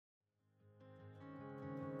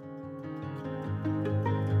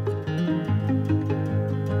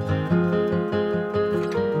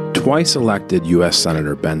Twice elected U.S.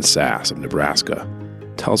 Senator Ben Sasse of Nebraska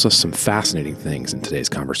tells us some fascinating things in today's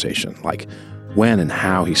conversation, like when and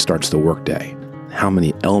how he starts the workday, how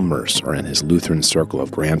many Elmers are in his Lutheran circle of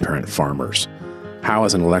grandparent farmers, how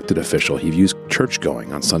as an elected official he views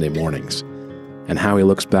church-going on Sunday mornings, and how he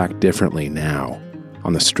looks back differently now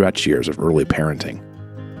on the stretch years of early parenting.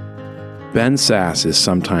 Ben Sasse is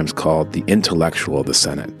sometimes called the intellectual of the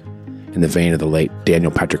Senate, in the vein of the late Daniel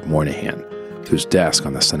Patrick Moynihan, whose desk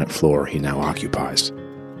on the Senate floor he now occupies.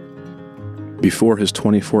 Before his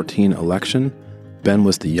 2014 election, Ben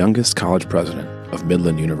was the youngest college president of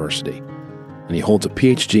Midland University, and he holds a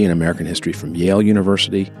PhD in American history from Yale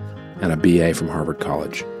University and a BA from Harvard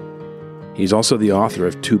College. He's also the author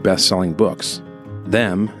of 2 best-selling books,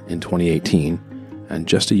 Them in 2018, and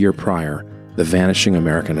just a year prior, The Vanishing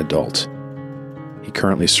American Adult. He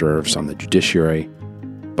currently serves on the Judiciary,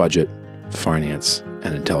 Budget, Finance,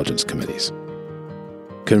 and Intelligence Committees.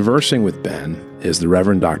 Conversing with Ben is the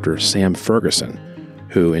Reverend Dr. Sam Ferguson,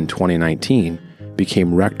 who in 2019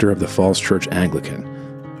 became rector of the Falls Church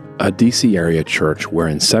Anglican, a D.C. area church where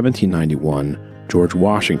in 1791 George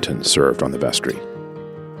Washington served on the vestry.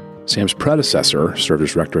 Sam's predecessor served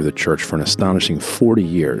as rector of the church for an astonishing 40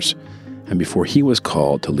 years, and before he was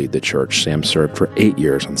called to lead the church, Sam served for 8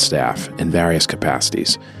 years on staff in various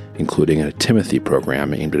capacities, including a Timothy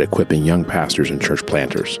program aimed at equipping young pastors and church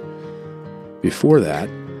planters. Before that,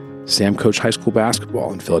 Sam coached high school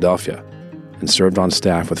basketball in Philadelphia and served on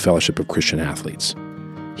staff with Fellowship of Christian Athletes.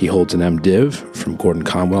 He holds an MDiv from Gordon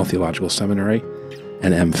Conwell Theological Seminary,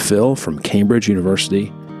 an MPhil from Cambridge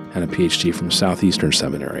University, and a PhD from Southeastern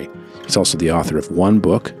Seminary. He's also the author of one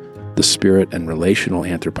book, The Spirit and Relational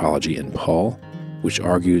Anthropology in Paul, which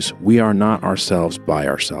argues we are not ourselves by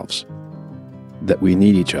ourselves, that we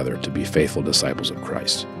need each other to be faithful disciples of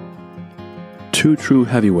Christ. 2 true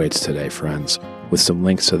heavyweights today, friends, with some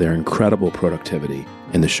links to their incredible productivity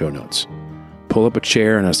in the show notes. Pull up a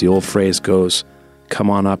chair and, as the old phrase goes, come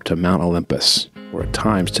on up to Mount Olympus, or at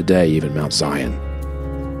times today even Mount Zion.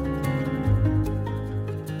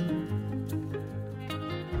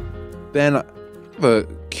 Ben,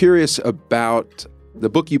 I'm curious about the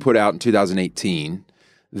book you put out in 2018,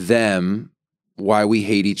 Them, Why We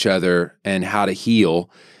Hate Each Other and How to Heal.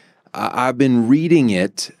 I've been reading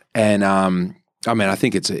it, and I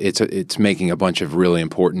think it's making a bunch of really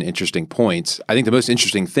important, interesting points. I think the most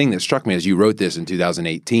interesting thing that struck me is you wrote this in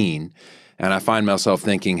 2018, and I find myself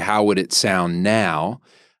thinking, how would it sound now?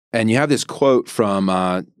 And you have this quote from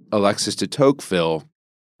Alexis de Tocqueville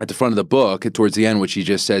at the front of the book, towards the end, which he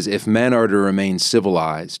just says, if men are to remain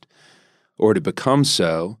civilized or to become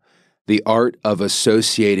so, the art of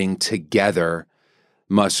associating together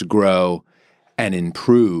must grow and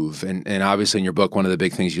improve. And obviously in your book, one of the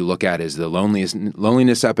big things you look at is the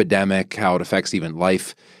loneliness epidemic, how it affects even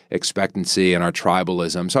life expectancy and our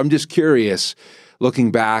tribalism. So I'm just curious, looking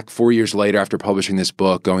back 4 years later after publishing this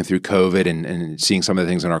book, going through COVID and seeing some of the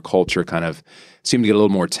things in our culture kind of seem to get a little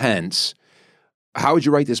more tense, how would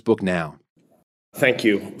you write this book now? Thank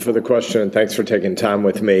you for the question, and thanks for taking time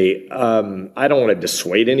with me. I don't want to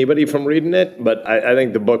dissuade anybody from reading it, but I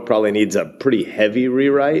think the book probably needs a pretty heavy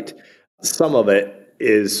rewrite. Some of it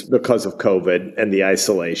is because of COVID and the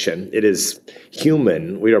isolation. It is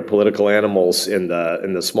human. We are political animals in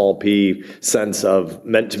the small p sense of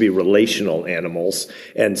meant to be relational animals.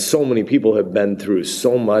 And so many people have been through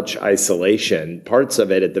so much isolation, parts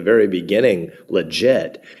of it at the very beginning,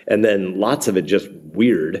 legit, and then lots of it just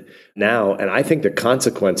weird now. And I think the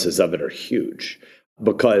consequences of it are huge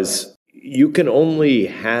because you can only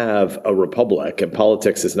have a republic, and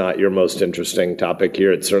politics is not your most interesting topic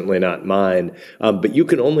here. It's certainly not mine. But you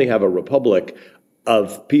can only have a republic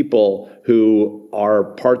of people who are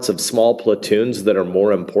parts of small platoons that are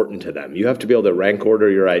more important to them. You have to be able to rank order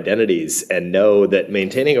your identities and know that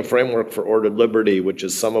maintaining a framework for ordered liberty, which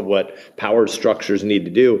is some of what power structures need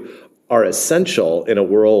to do, are essential in a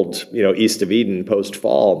world, east of Eden,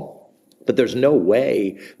 post-fall. But there's no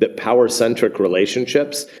way that power-centric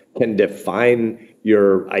relationships can define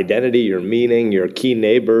your identity, your meaning, your key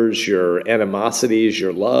neighbors, your animosities,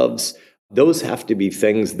 your loves. Those have to be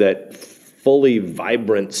things that fully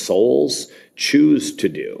vibrant souls choose to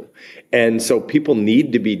do. And so people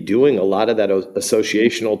need to be doing a lot of that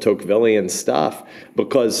associational Tocquevillian stuff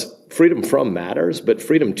because freedom from matters, but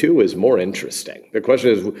freedom to is more interesting. The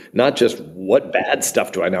question is not just what bad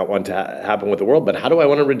stuff do I not want to happen with the world, but how do I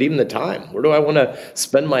want to redeem the time? Where do I want to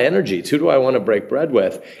spend my energies? Who do I want to break bread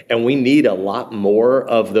with? And we need a lot more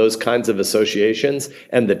of those kinds of associations.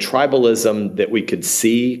 And the tribalism that we could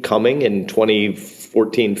see coming in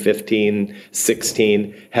 2014, 15,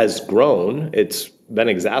 16 has grown. It's been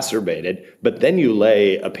exacerbated, but then you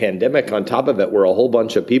lay a pandemic on top of it where a whole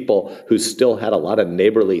bunch of people who still had a lot of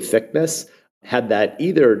neighborly thickness had that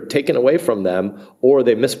either taken away from them or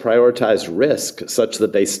they misprioritized risk such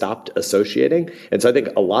that they stopped associating. And so I think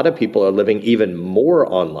a lot of people are living even more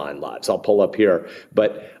online lives. I'll pull up here,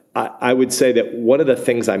 but I would say that one of the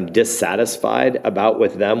things I'm dissatisfied about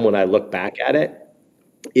with them when I look back at it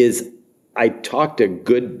is I talked a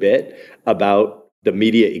good bit about the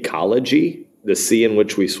media ecology, the sea in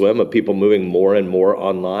which we swim, of people moving more and more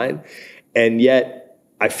online. And yet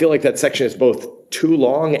I feel like that section is both too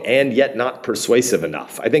long and yet not persuasive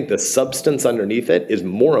enough. I think the substance underneath it is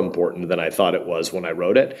more important than I thought it was when I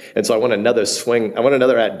wrote it. And so I want another swing, I want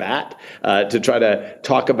another at bat to try to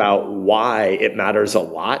talk about why it matters a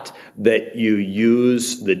lot that you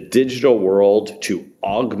use the digital world to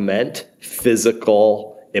augment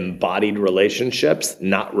physical embodied relationships,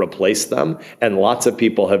 not replace them. And lots of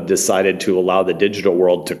people have decided to allow the digital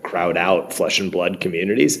world to crowd out flesh and blood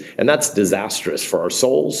communities. And that's disastrous for our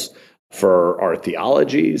souls, for our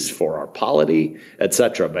theologies, for our polity, et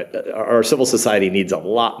cetera. But our civil society needs a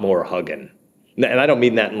lot more hugging. And I don't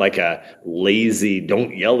mean that in like a lazy,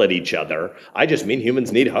 don't yell at each other. I just mean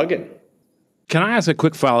humans need hugging. Can I ask a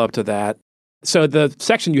quick follow-up to that? So the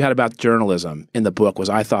section you had about journalism in the book was,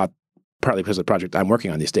 I thought, partly because of the project I'm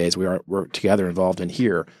working on these days, we're together involved in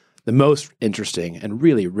here, the most interesting and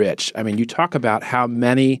really rich. I mean, you talk about how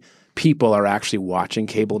many people are actually watching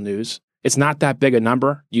cable news. It's not that big a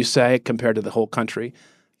number, you say, compared to the whole country.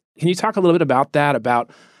 Can you talk a little bit about that,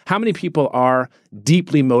 about how many people are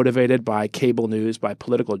deeply motivated by cable news, by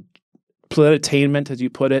polititainment, as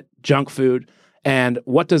you put it, junk food, and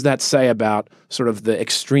what does that say about sort of the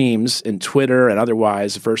extremes in Twitter and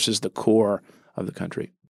otherwise versus the core of the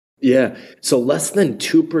country? Yeah. So less than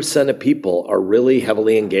 2% of people are really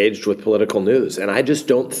heavily engaged with political news. And I just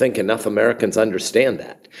don't think enough Americans understand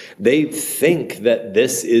that. They think that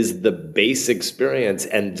this is the base experience,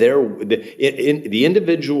 and the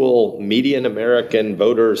individual median American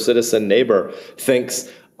voter, citizen, neighbor thinks,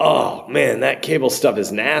 oh man, that cable stuff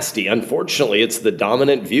is nasty. Unfortunately, it's the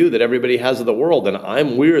dominant view that everybody has of the world. And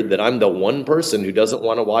I'm weird that I'm the one person who doesn't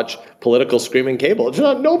want to watch political screaming cable. It's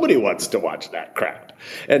not, nobody wants to watch that crap.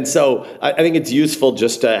 And so I think it's useful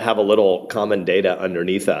just to have a little common data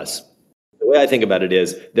underneath us. The way I think about it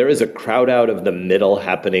is there is a crowd out of the middle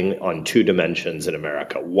happening on two dimensions in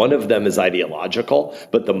America. One of them is ideological,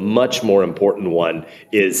 but the much more important one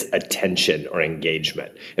is attention or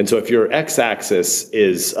engagement. And so if your x-axis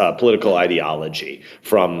is political ideology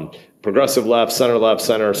from progressive left,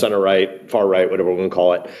 center right, far right, whatever we're going to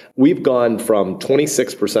call it, we've gone from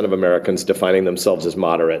 26% of Americans defining themselves as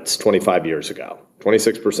moderates 25 years ago.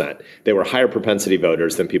 26%. They were higher propensity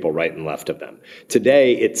voters than people right and left of them.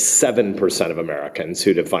 Today, it's 7% of Americans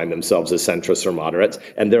who define themselves as centrists or moderates,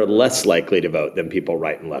 and they're less likely to vote than people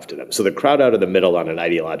right and left of them. So the crowd out of the middle on an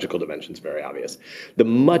ideological dimension is very obvious. The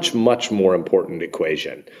much, much more important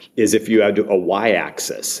equation is if you have a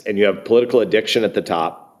y-axis and you have political addiction at the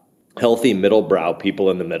top, healthy middle brow people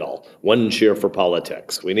in the middle, one cheer for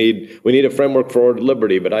politics. We need a framework for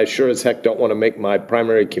liberty, but I sure as heck don't want to make my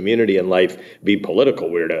primary community in life be political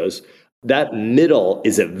weirdos. That middle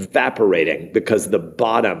is evaporating because the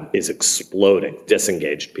bottom is exploding,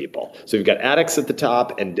 disengaged people. So you've got addicts at the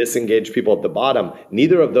top and disengaged people at the bottom.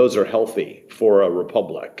 Neither of those are healthy for a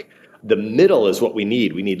republic. The middle is what we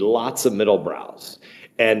need. We need lots of middle brows.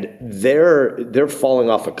 And they're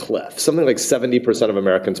falling off a cliff. Something like 70% of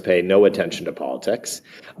Americans pay no attention to politics.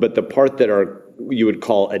 But the part that you would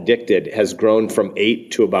call addicted has grown from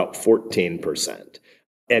 8 to about 14%.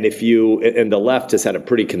 And and the left has had a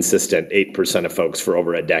pretty consistent 8% of folks for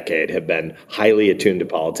over a decade have been highly attuned to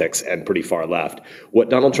politics and pretty far left. What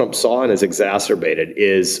Donald Trump saw and has exacerbated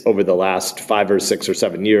is over the last 5 or 6 or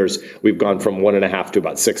 7 years, we've gone from 1.5 to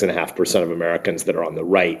about 6.5% of Americans that are on the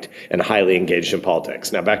right and highly engaged in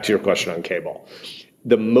politics. Now, back to your question on cable.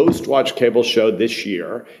 The most watched cable show this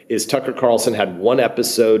year is Tucker Carlson had one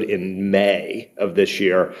episode in May of this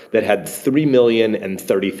year that had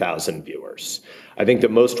 3,030,000 viewers. I think the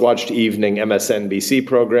most watched evening MSNBC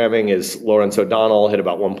programming is Lawrence O'Donnell, hit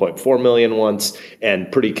about 1.4 million once,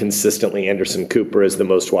 and pretty consistently Anderson Cooper is the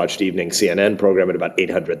most watched evening CNN program at about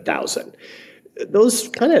 800,000. Those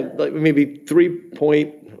kind of like maybe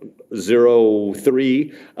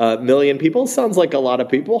 0.03 million people. Sounds like a lot of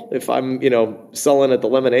people. If I'm, selling at the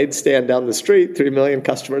lemonade stand down the street, 3 million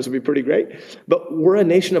customers would be pretty great. But we're a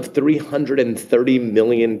nation of 330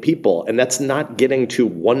 million people, and that's not getting to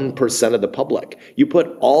 1% of the public. You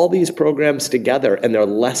put all these programs together, and they're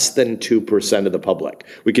less than 2% of the public.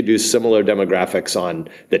 We could do similar demographics on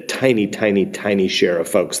the tiny, tiny, tiny share of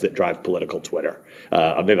folks that drive political Twitter.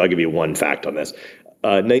 Maybe I'll give you one fact on this.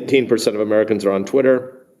 19% of Americans are on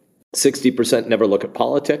Twitter. 60% never look at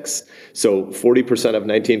politics. So 40% of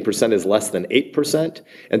 19% is less than 8%.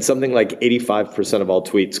 And something like 85% of all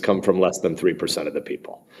tweets come from less than 3% of the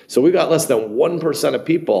people. So we've got less than 1% of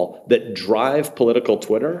people that drive political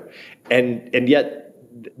Twitter. And yet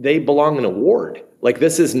they belong in a ward. Like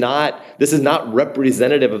this is not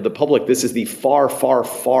representative of the public. This is the far, far,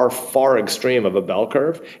 far, far extreme of a bell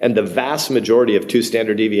curve. And the vast majority of 2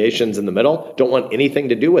 standard deviations in the middle don't want anything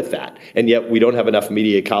to do with that. And yet we don't have enough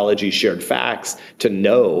media ecology shared facts to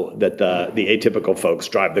know that the atypical folks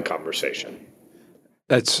drive the conversation.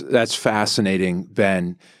 That's fascinating,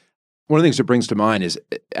 Ben. One of the things that brings to mind is,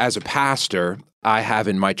 as a pastor, I have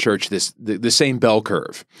in my church the same bell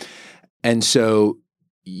curve. And so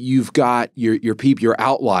you've got your people, your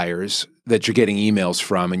outliers that you're getting emails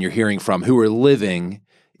from and you're hearing from who are living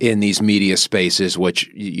in these media spaces, which,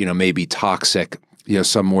 may be toxic,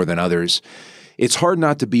 some more than others. It's hard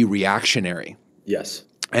not to be reactionary. Yes.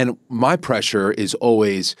 And my pressure is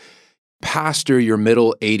always pastor your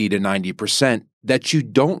middle 80 to 90% that you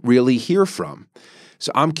don't really hear from.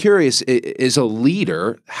 So I'm curious, as a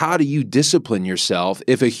leader, how do you discipline yourself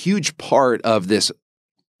if a huge part of this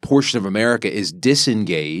portion of America is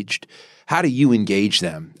disengaged? How do you engage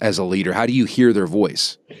them as a leader? How do you hear their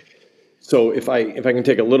voice? So if I can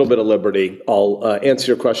take a little bit of liberty, I'll answer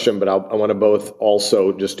your question, but I want to both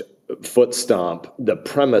also just foot stomp the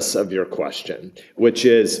premise of your question, which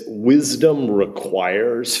is wisdom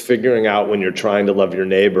requires figuring out when you're trying to love your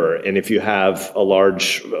neighbor. And if you have a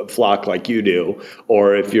large flock like you do,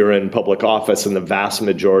 or if you're in public office and the vast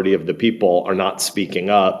majority of the people are not speaking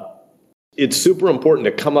up, it's super important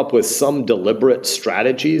to come up with some deliberate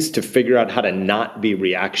strategies to figure out how to not be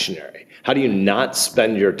reactionary. How do you not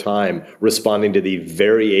spend your time responding to the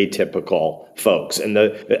very atypical folks? And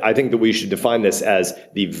I think that we should define this as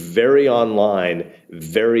the very online,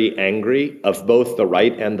 very angry of both the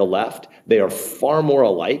right and the left. They are far more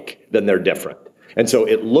alike than they're different. And so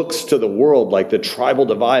it looks to the world like the tribal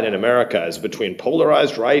divide in America is between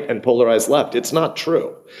polarized right and polarized left. It's not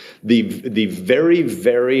true. The very,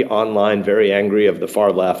 very online, very angry of the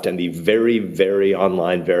far left and the very, very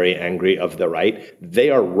online, very angry of the right, they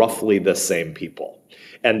are roughly the same people.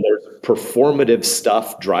 And there's performative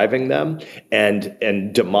stuff driving them and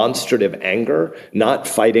demonstrative anger, not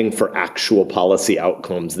fighting for actual policy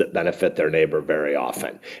outcomes that benefit their neighbor very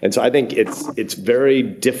often. And so I think it's very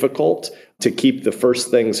difficult to keep the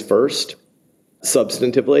first things first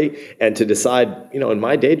substantively and to decide, in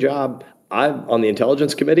my day job, I'm on the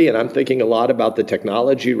intelligence committee and I'm thinking a lot about the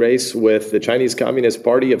technology race with the Chinese Communist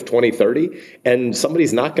Party of 2030. And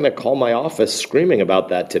somebody's not going to call my office screaming about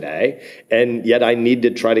that today. And yet I need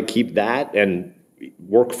to try to keep that and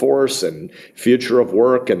workforce and future of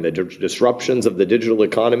work and the disruptions of the digital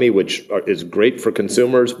economy, which is great for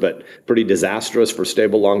consumers, but pretty disastrous for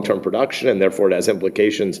stable long-term production. And therefore it has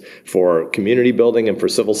implications for community building and for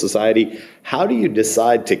civil society. How do you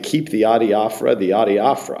decide to keep the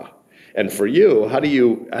adiaphora? And for you, how do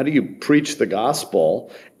you preach the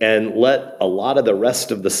gospel and let a lot of the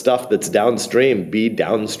rest of the stuff that's downstream be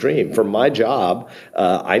downstream? For my job,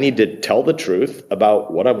 I need to tell the truth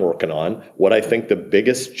about what I'm working on, what I think the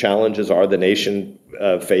biggest challenges are the nation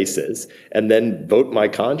faces, and then vote my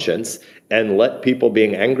conscience and let people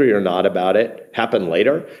being angry or not about it happen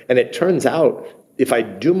later. And it turns out, if I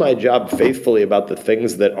do my job faithfully about the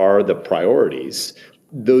things that are the priorities,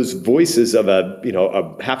 those voices of a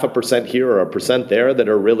 0.5% here or 1% there that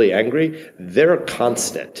are really angry, they're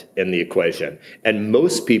constant in the equation. And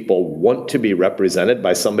most people want to be represented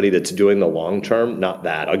by somebody that's doing the long term, not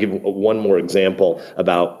that. I'll give one more example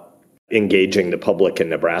about engaging the public in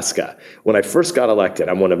Nebraska. When I first got elected,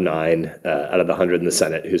 I'm one of 9 out of the 100 in the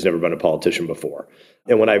Senate who's never been a politician before.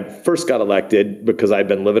 And when I first got elected, because I'd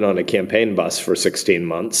been living on a campaign bus for 16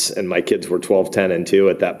 months, and my kids were 12, 10, and 2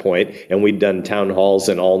 at that point, and we'd done town halls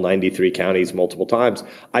in all 93 counties multiple times,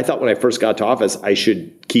 I thought when I first got to office, I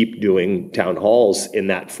should keep doing town halls in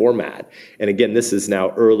that format. And again, this is now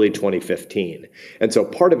early 2015. And so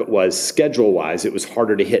part of it was schedule-wise, it was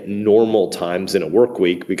harder to hit normal times in a work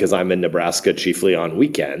week because I'm in Nebraska chiefly on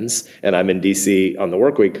weekends, and I'm in DC on the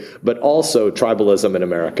work week. But also tribalism in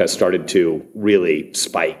America started to really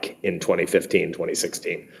spike in 2015,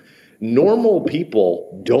 2016. Normal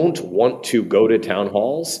people don't want to go to town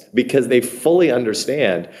halls because they fully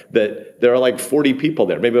understand that there are like 40 people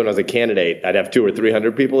there. Maybe when I was a candidate, I'd have 200 or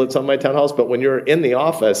 300 people at some of my town halls. But when you're in the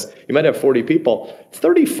office, you might have 40 people.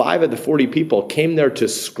 35 of the 40 people came there to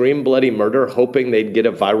scream bloody murder, hoping they'd get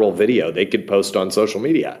a viral video they could post on social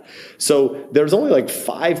media. So there's only like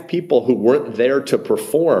 5 people who weren't there to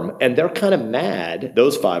perform. And they're kind of mad,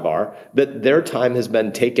 those 5 are, that their time has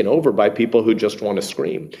been taken over by people who just want to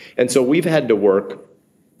scream. And so we've had to work,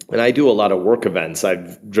 and I do a lot of work events.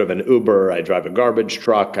 I've driven Uber, I drive a garbage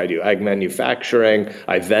truck, I do ag manufacturing,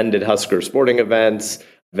 I vend at Husker sporting events,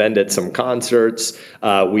 vend at some concerts,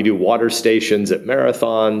 we do water stations at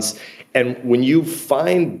marathons. And when you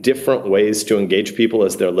find different ways to engage people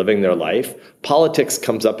as they're living their life, politics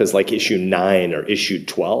comes up as like issue 9 or issue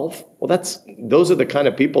 12. Well, those are the kind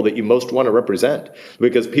of people that you most want to represent,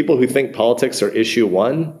 because people who think politics are issue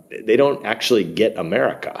 1, they don't actually get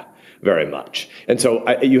America very much. And so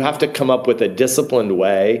you have to come up with a disciplined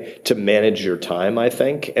way to manage your time, I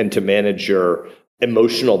think, and to manage your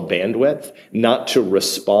emotional bandwidth, not to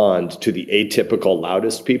respond to the atypical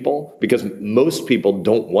loudest people, because most people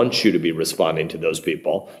don't want you to be responding to those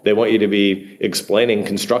people. They want you to be explaining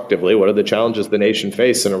constructively what are the challenges the nation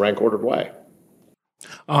faces in a rank ordered way.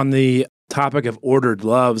 On the topic of ordered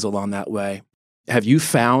loves along that way, have you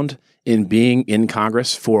found in being in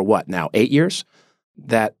Congress for what now, 8 years,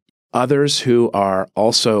 that others who are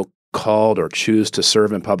also called or choose to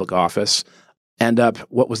serve in public office end up,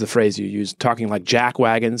 what was the phrase you used, talking like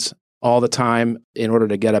jackwagons all the time in order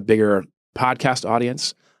to get a bigger podcast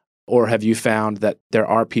audience? Or have you found that there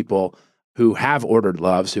are people who have ordered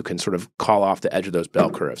loves who can sort of call off the edge of those bell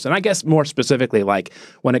curves? And I guess more specifically, like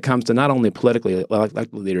when it comes to not only politically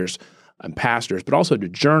elected leaders and pastors, but also to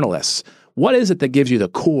journalists, what is it that gives you the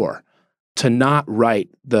core to not write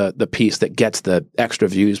the piece that gets the extra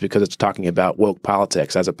views because it's talking about woke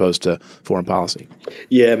politics as opposed to foreign policy?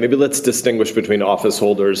 Yeah, maybe let's distinguish between office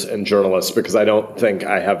holders and journalists, because I don't think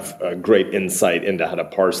I have a great insight into how to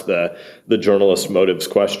parse the journalist motives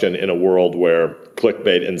question in a world where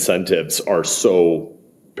clickbait incentives are so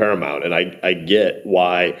paramount. And I get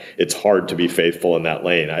why it's hard to be faithful in that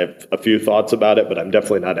lane. I have a few thoughts about it, but I'm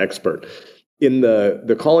definitely not expert. In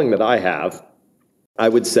the calling that I have, I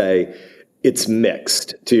would say it's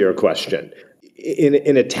mixed, to your question.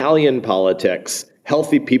 In Italian politics,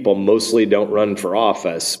 healthy people mostly don't run for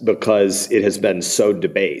office because it has been so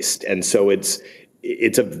debased. And so it's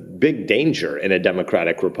a big danger in a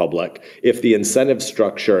democratic republic if the incentive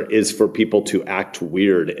structure is for people to act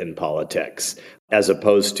weird in politics, as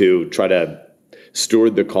opposed to try to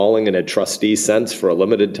steward the calling in a trustee sense for a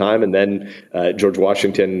limited time. And then George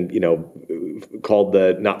Washington, called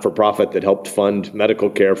the not-for-profit that helped fund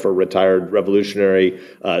medical care for retired Revolutionary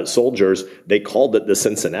soldiers, they called it the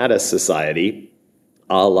Cincinnatus Society,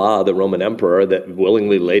 a la the Roman emperor that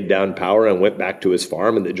willingly laid down power and went back to his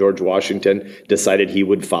farm, and that George Washington decided he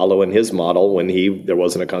would follow in his model when there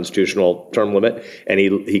wasn't a constitutional term limit, and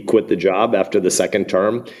he quit the job after the second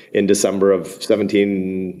term in December of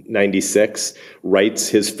 1796, writes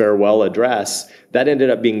his farewell address. That ended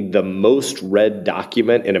up being the most read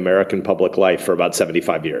document in American public life for about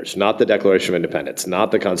 75 years. Not the Declaration of Independence,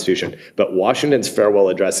 not the Constitution, but Washington's farewell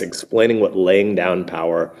address explaining what laying down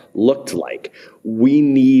power looked like. We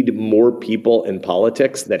need more people in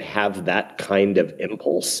politics that have that kind of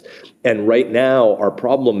impulse. And right now, our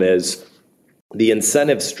problem is the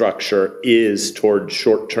incentive structure is toward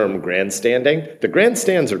short-term grandstanding. The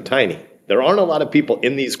grandstands are tiny. There aren't a lot of people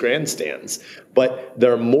in these grandstands, but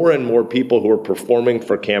there are more and more people who are performing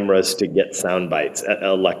for cameras to get sound bites,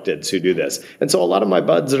 electeds who do this. And so a lot of my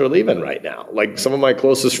buds are leaving right now. Like some of my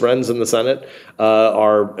closest friends in the Senate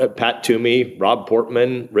are Pat Toomey, Rob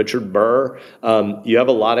Portman, Richard Burr. You have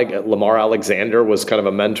a lot of, Lamar Alexander was kind of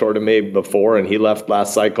a mentor to me before, and he left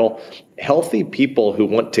last cycle. Healthy people who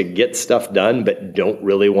want to get stuff done but don't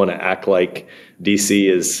really want to act like DC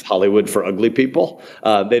is Hollywood for ugly people.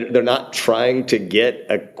 They're not trying to get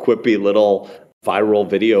a quippy little viral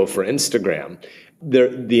video for Instagram.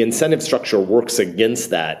 The incentive structure works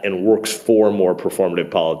against that and works for more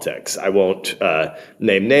performative politics. I won't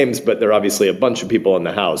name names, but there are obviously a bunch of people in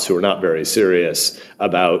the House who are not very serious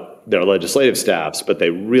about their legislative staffs, but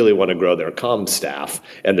they really want to grow their comm staff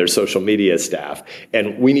and their social media staff.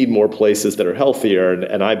 And we need more places that are healthier.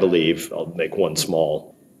 And I believe, I'll make one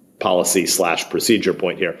small policy/procedure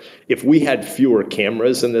point here. If we had fewer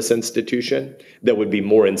cameras in this institution, there would be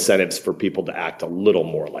more incentives for people to act a little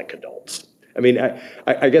more like adults. I mean,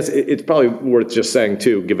 I guess it's probably worth just saying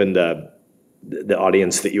too, given the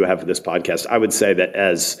audience that you have for this podcast, I would say that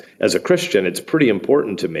as a Christian, it's pretty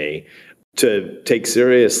important to me to take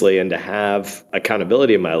seriously and to have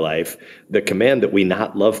accountability in my life the command that we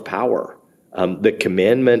not love power. The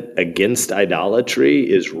commandment against idolatry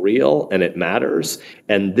is real and it matters.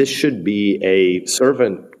 And this should be a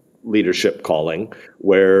servant leadership calling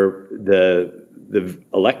where the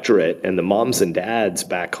electorate and the moms and dads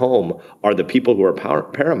back home are the people who are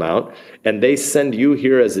paramount, and they send you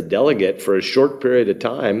here as a delegate for a short period of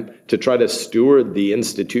time to try to steward the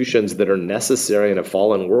institutions that are necessary in a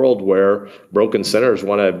fallen world where broken sinners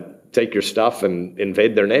want to take your stuff and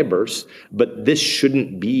invade their neighbors. But this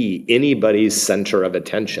shouldn't be anybody's center of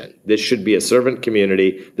attention. This should be a servant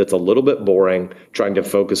community that's a little bit boring, trying to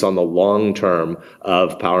focus on the long term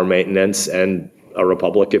of power maintenance and a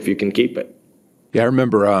republic if you can keep it. Yeah, I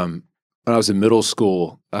remember when I was in middle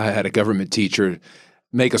school, I had a government teacher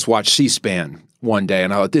make us watch C-SPAN one day,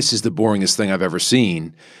 and I thought, this is the boringest thing I've ever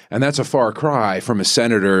seen. And that's a far cry from a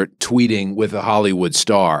senator tweeting with a Hollywood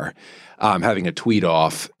star, having a tweet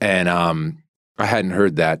off. And I hadn't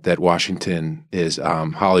heard that Washington is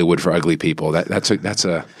Hollywood for ugly people. That's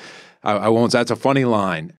a funny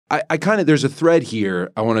line. I kind of, there's a thread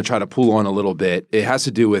here I want to try to pull on a little bit. It has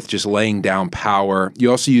to do with just laying down power.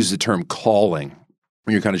 You also use the term calling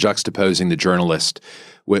when you're kind of juxtaposing the journalist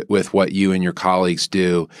with what you and your colleagues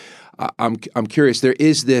do. I'm curious, there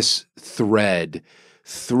is this thread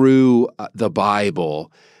through the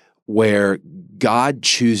Bible where God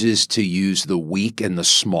chooses to use the weak and the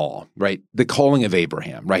small, right? The calling of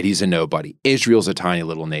Abraham, right? He's a nobody. Israel's a tiny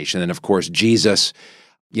little nation. And of course, Jesus,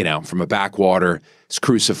 from a backwater, is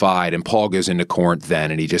crucified, and Paul goes into Corinth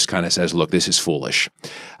then, and he just kind of says, look, this is foolish.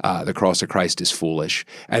 The cross of Christ is foolish.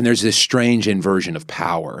 And there's this strange inversion of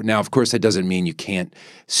power. Now, of course, that doesn't mean you can't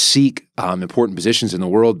seek important positions in the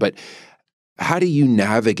world, but how do you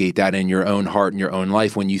navigate that in your own heart and your own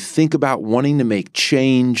life when you think about wanting to make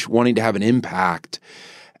change, wanting to have an impact,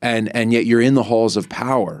 and yet you're in the halls of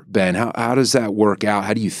power? Ben, how does that work out?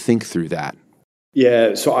 How do you think through that?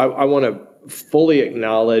 Yeah, so I want to fully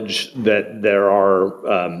acknowledge that there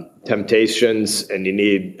are temptations and you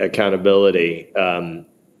need accountability.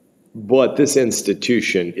 But this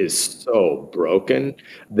institution is so broken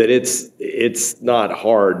that it's not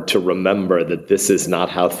hard to remember that this is not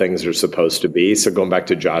how things are supposed to be. So going back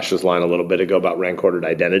to Josh's line a little bit ago about rank-ordered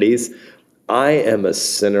identities, I am a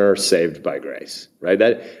sinner saved by grace, right?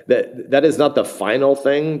 That is not the final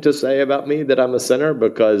thing to say about me, that I'm a sinner,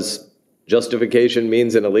 because justification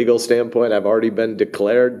means, in a legal standpoint, I've already been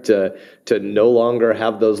declared to no longer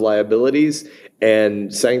have those liabilities.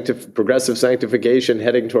 And progressive sanctification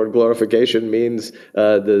heading toward glorification means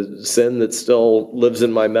the sin that still lives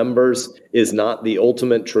in my members is not the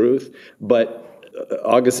ultimate truth. But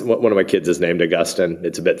August, one of my kids is named Augustine.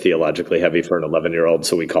 It's a bit theologically heavy for an 11-year-old,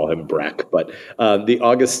 so we call him Breck. But the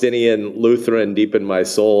Augustinian Lutheran deep in my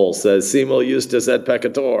soul says, simul justus et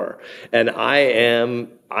peccator. And I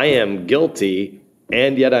am guilty,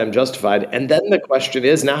 and yet I'm justified. And then the question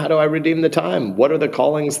is, now how do I redeem the time? What are the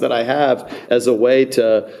callings that I have as a way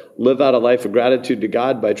to live out a life of gratitude to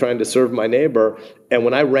God by trying to serve my neighbor? And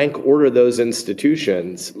when I rank order those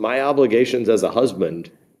institutions, my obligations as a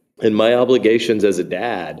husband and my obligations as a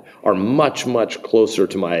dad are much, much closer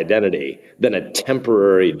to my identity than a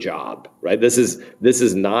temporary job, right? This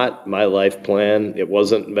is not my life plan. It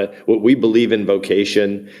wasn't what we believe in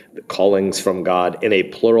vocation, the callings from God in a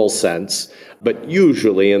plural sense. But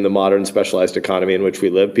usually in the modern specialized economy in which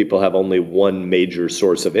we live, people have only one major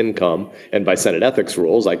source of income. And by Senate ethics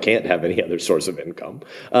rules, I can't have any other source of income.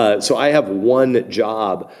 So I have one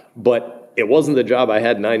job, but it wasn't the job I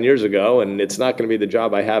had 9 years ago, and it's not going to be the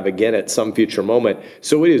job I have again at some future moment.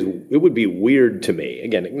 So it would be weird to me,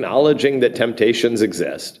 again, acknowledging that temptations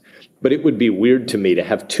exist, but it would be weird to me to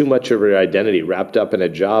have too much of your identity wrapped up in a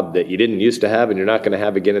job that you didn't used to have and you're not going to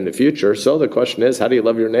have again in the future. So the question is, how do you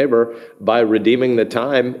love your neighbor? By redeeming the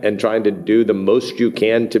time and trying to do the most you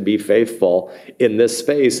can to be faithful in this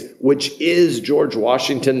space, which is George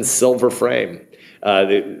Washington's silver frame.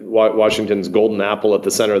 Washington's golden apple at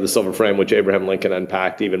the center of the silver frame, which Abraham Lincoln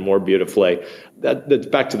unpacked even more beautifully. That's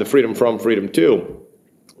back to the freedom from, freedom to.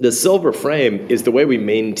 The silver frame is the way we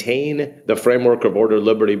maintain the framework of order,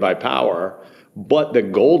 liberty by power, but the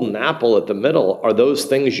golden apple at the middle are those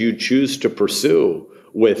things you choose to pursue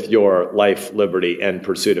with your life, liberty, and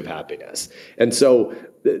pursuit of happiness. And so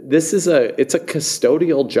it's a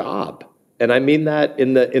custodial job, and I mean that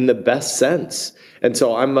in the best sense. And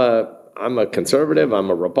so I'm a conservative, I'm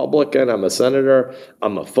a Republican, I'm a senator,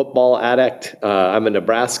 I'm a football addict, I'm a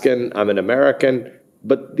Nebraskan, I'm an American,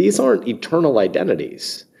 but these aren't eternal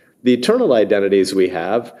identities. The eternal identities we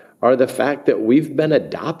have are the fact that we've been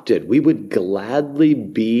adopted. We would gladly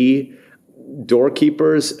be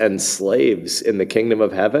doorkeepers and slaves in the kingdom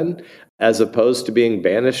of heaven, as opposed to being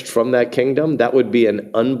banished from that kingdom. That would be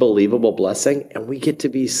an unbelievable blessing. And we get to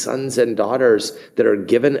be sons and daughters that are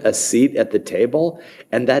given a seat at the table.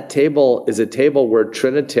 And that table is a table where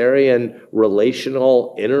Trinitarian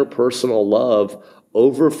relational, interpersonal love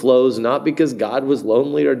overflows, not because God was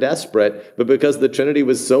lonely or desperate, but because the Trinity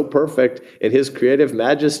was so perfect in his creative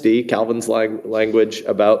majesty, Calvin's language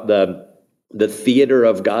about the theater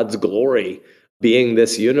of God's glory being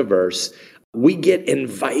this universe. We get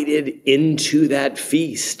invited into that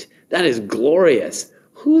feast. That is glorious.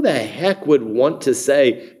 Who the heck would want to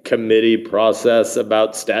say committee process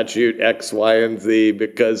about statute X, Y, and Z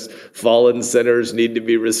because fallen sinners need to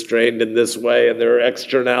be restrained in this way and there are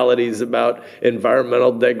externalities about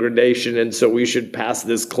environmental degradation and so we should pass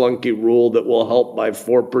this clunky rule that will help by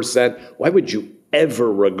 4%? Why would you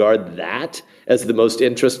ever regard that as the most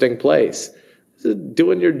interesting place?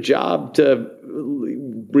 Doing your job to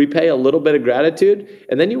repay a little bit of gratitude,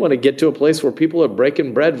 and then you want to get to a place where people are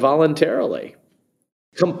breaking bread voluntarily.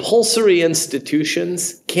 Compulsory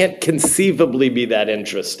institutions can't conceivably be that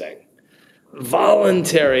interesting.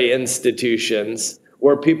 Voluntary institutions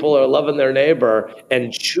where people are loving their neighbor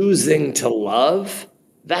and choosing to love,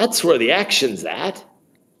 that's where the action's at.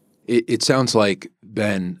 It sounds like,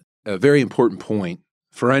 Ben, a very important point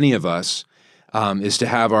for any of us is to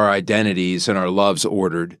have our identities and our loves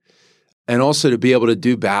ordered, and also to be able to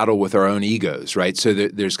do battle with our own egos, right? So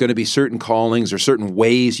there's going to be certain callings or certain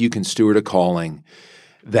ways you can steward a calling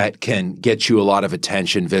that can get you a lot of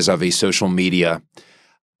attention vis-a-vis social media.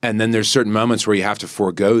 And then there's certain moments where you have to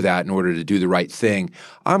forego that in order to do the right thing.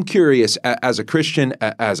 I'm curious, as a Christian,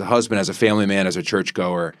 as a husband, as a family man, as a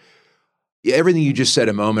churchgoer, everything you just said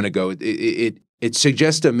a moment ago, it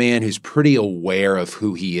suggests a man who's pretty aware of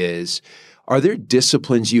who he is. Are there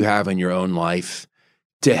disciplines you have in your own life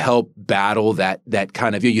to help battle that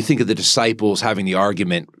kind of, you think of the disciples having the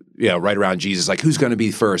argument, right around Jesus, like who's going to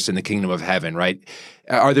be first in the kingdom of heaven, right?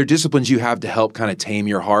 Are there disciplines you have to help kind of tame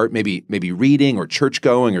your heart, maybe reading or church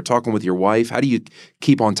going or talking with your wife? How do you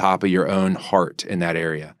keep on top of your own heart in that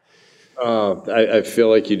area? I feel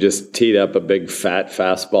like you just teed up a big fat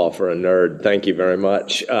fastball for a nerd. Thank you very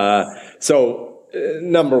much.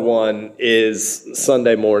 Number one is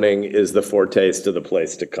Sunday morning is the foretaste of the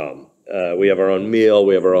place to come. We have our own meal,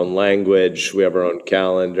 we have our own language, we have our own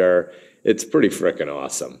calendar. It's pretty freaking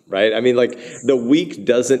awesome, right? I mean, like the week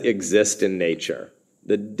doesn't exist in nature.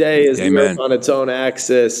 The day is the earth on its own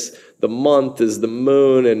axis. The month is the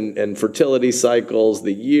moon and fertility cycles.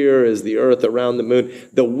 The year is the earth around the moon.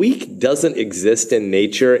 The week doesn't exist in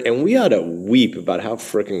nature, and we ought to weep about how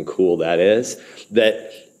freaking cool that is.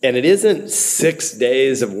 And it isn't 6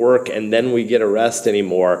 days of work and then we get a rest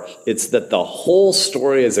anymore. It's that the whole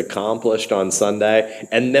story is accomplished on Sunday,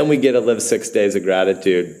 and then we get to live 6 days of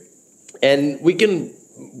gratitude. And we can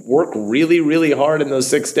work really, really hard in those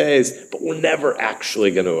 6 days, but we're never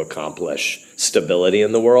actually going to accomplish stability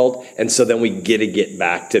in the world. And so then we get to get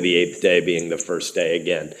back to the 8th day being the first day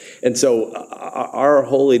again. And so our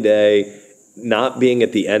holy day, not being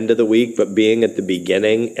at the end of the week, but being at the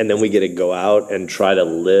beginning, and then we get to go out and try to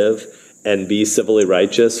live and be civilly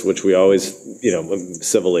righteous, which we always,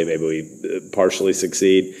 civilly, maybe we partially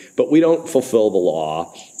succeed, but we don't fulfill the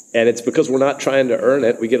law. And it's because we're not trying to earn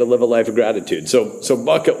it. We get to live a life of gratitude. So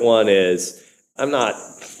bucket one is, I'm not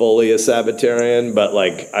fully a Sabbatarian, but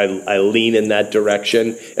like I lean in that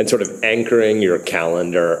direction and sort of anchoring your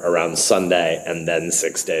calendar around Sunday and then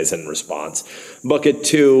 6 days in response. Bucket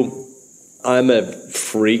two, I'm a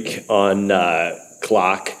freak on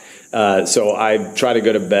clock. So I try to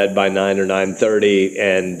go to bed by 9 or 9:30,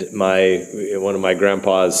 and one of my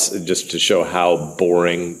grandpas, just to show how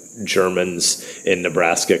boring Germans in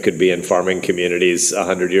Nebraska could be in farming communities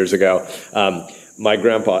 100 years ago, my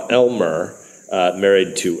grandpa Elmer,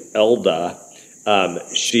 married to Elda,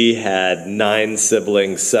 she had 9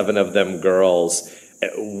 siblings, 7 of them girls.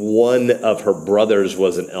 One of her brothers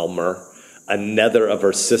was an Elmer. Another of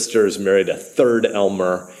her sisters married a third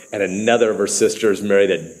Elmer, and another of her sisters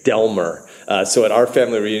married a Delmer. So at our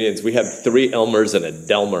family reunions, we had 3 Elmers and a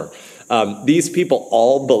Delmer. These people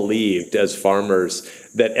all believed, as farmers,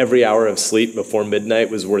 that every hour of sleep before midnight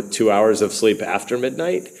was worth 2 hours of sleep after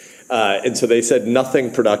midnight. And so they said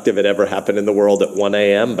nothing productive had ever happened in the world at 1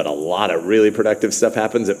 a.m., but a lot of really productive stuff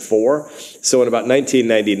happens at 4. So in about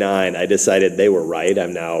 1999, I decided they were right.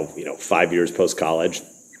 I'm now 5 years post-college.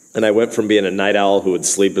 And I went from being a night owl who would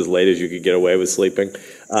sleep as late as you could get away with sleeping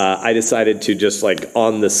I decided to just like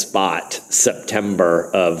on the spot, September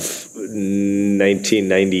of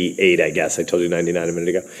 1998, I guess. I told you 99 a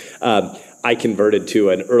minute ago. I converted to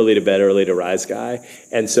an early to bed, early to rise guy.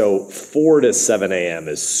 And so 4 to 7 a.m.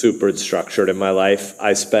 is super structured in my life.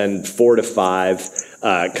 I spend 4 to 5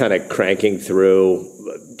 kind of cranking through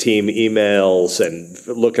team emails and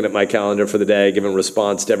looking at my calendar for the day, giving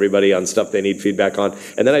response to everybody on stuff they need feedback on.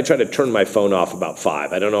 And then I try to turn my phone off about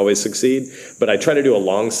 5. I don't always succeed, but I try to do a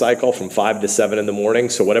long cycle from 5 to 7 in the morning.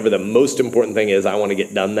 So whatever the most important thing is I want to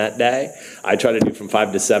get done that day, I try to do from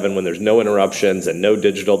 5 to 7 when there's no interruptions and no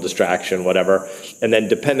digital distraction, whatever. And then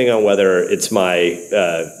depending on whether it's my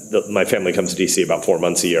family comes to DC about 4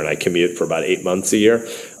 months a year and I commute for about 8 months a year.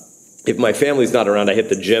 If my family's not around, I hit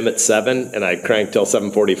the gym at 7 and I crank till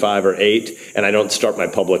 7:45 or 8, and I don't start my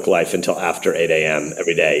public life until after 8 a.m.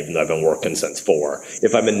 every day, even though I've been working since 4.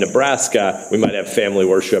 If I'm in Nebraska, we might have family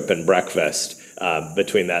worship and breakfast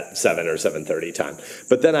between that 7 or 7:30 time.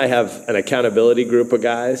 But then I have an accountability group of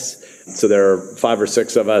guys. So there are 5 or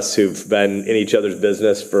 6 of us who've been in each other's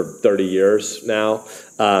business for 30 years now.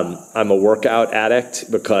 I'm a workout addict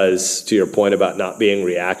because, to your point about not being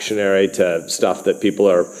reactionary to stuff that people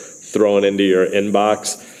are throwing into your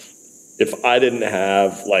inbox, if I didn't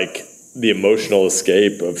have like the emotional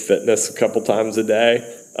escape of fitness a couple times a day,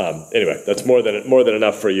 anyway, that's more than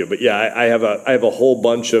enough for you. But yeah, I have a whole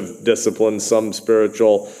bunch of disciplines, some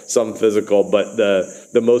spiritual, some physical. But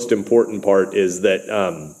the most important part is that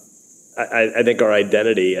I think our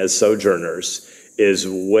identity as sojourners is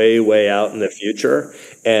way, way out in the future.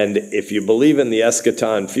 And if you believe in the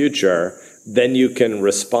eschaton future, then you can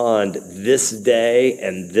respond this day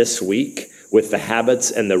and this week with the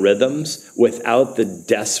habits and the rhythms without the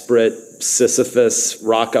desperate Sisyphus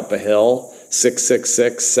rock up a hill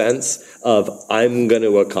 666 sense of I'm going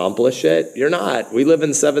to accomplish it. You're not. We live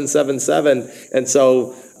in 777. And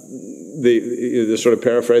so the sort of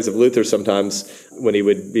paraphrase of Luther sometimes when he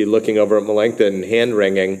would be looking over at Melanchthon, hand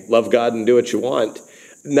wringing, love God and do what you want.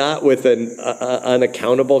 Not with an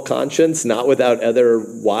unaccountable conscience, not without other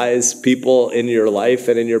wise people in your life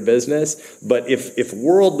and in your business. But if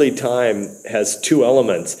worldly time has 2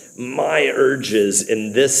 elements, my urges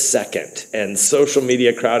in this second and social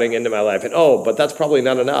media crowding into my life, and but that's probably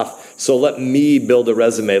not enough. So let me build a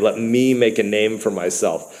resume. Let me make a name for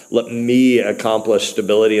myself. Let me accomplish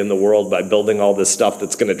stability in the world by building all this stuff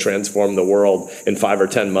that's going to transform the world in 5 or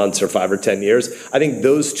 10 months or 5 or 10 years. I think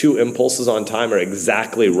those 2 impulses on time are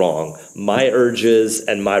exactly wrong. My urges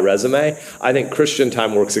and my resume. I think Christian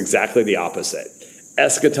time works exactly the opposite.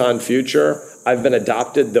 Eschaton future, I've been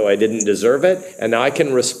adopted though I didn't deserve it, and now I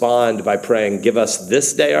can respond by praying, give us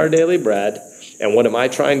this day our daily bread, and what am I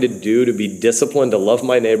trying to do to be disciplined to love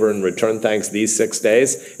my neighbor and return thanks these 6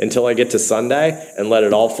 days until I get to Sunday and let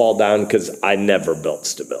it all fall down because I never built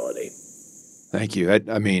stability. Thank you.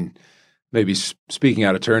 I mean, maybe speaking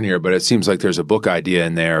out of turn here, but it seems like there's a book idea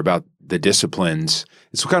in there about the disciplines.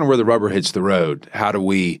 It's kind of where the rubber hits the road. How do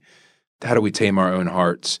we tame our own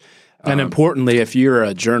hearts? And importantly, if you're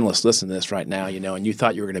a journalist listening to this right now, and you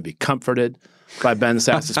thought you were going to be comforted by Ben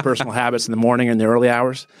Sass's personal habits in the morning and the early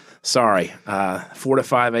hours, sorry. 4 to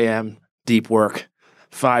 5 a.m., deep work.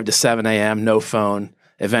 5 to 7 a.m., no phone.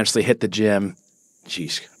 Eventually hit the gym.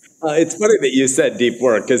 Jeez. It's funny that you said deep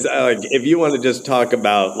work because if you want to just talk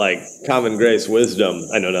about common grace wisdom,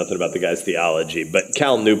 I know nothing about the guy's theology, but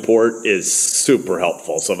Cal Newport is super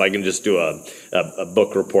helpful. So if I can just do a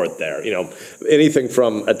book report there, anything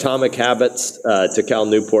from Atomic Habits to Cal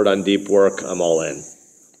Newport on deep work, I'm all in.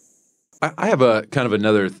 I have a kind of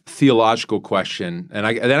another theological question, and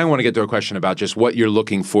then I want to get to a question about just what you're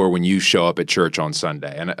looking for when you show up at church on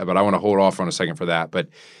Sunday. But I want to hold off on a second for that. But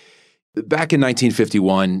back in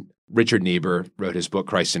 1951, Richard Niebuhr wrote his book,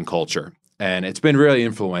 Christ and Culture. And it's been really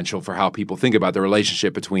influential for how people think about the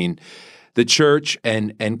relationship between the church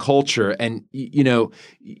and culture. And,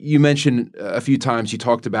 you mentioned a few times, you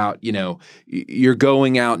talked about, you're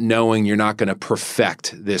going out knowing you're not going to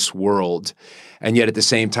perfect this world. And yet at the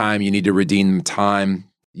same time, you need to redeem the time.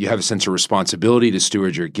 You have a sense of responsibility to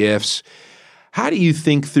steward your gifts. How do you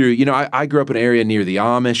think through, I grew up in an area near the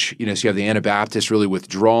Amish, so you have the Anabaptists really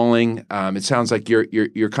withdrawing. It sounds like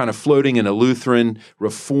you're kind of floating in a Lutheran,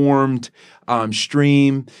 Reformed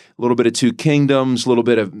stream, a little bit of Two Kingdoms, a little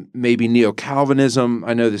bit of maybe Neo-Calvinism.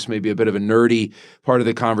 I know this may be a bit of a nerdy part of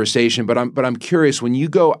the conversation, but I'm curious, when you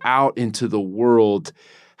go out into the world,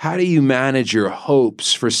 how do you manage your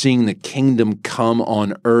hopes for seeing the kingdom come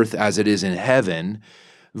on earth as it is in heaven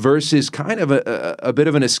versus kind of a bit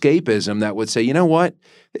of an escapism that would say, you know what,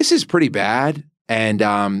 this is pretty bad,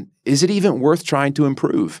 and is it even worth trying to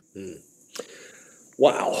improve?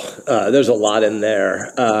 Wow, there's a lot in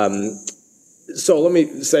there. So let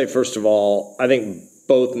me say, first of all, I think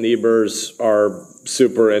both Niebers are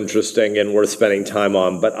super interesting and worth spending time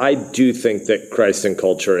on, but I do think that Christ and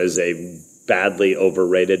Culture is a badly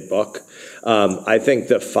overrated book. I think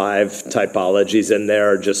the 5 typologies in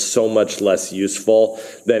there are just so much less useful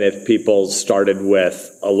than if people started with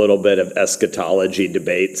a little bit of eschatology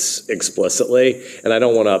debates explicitly. And I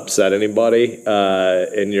don't want to upset anybody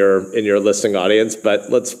in your listening audience, but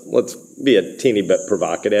let's be a teeny bit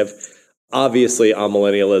provocative. Obviously,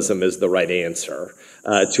 amillennialism is the right answer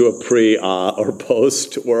to a pre or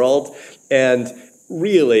post world, and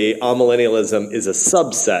really, amillennialism is a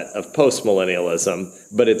subset of postmillennialism,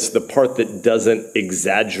 but it's the part that doesn't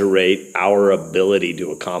exaggerate our ability to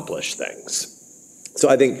accomplish things. So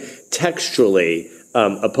I think textually,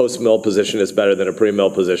 a post-mill position is better than a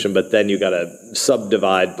pre-mill position, but then you got to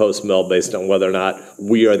subdivide post-mill based on whether or not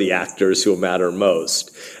we are the actors who matter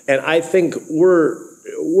most. And I think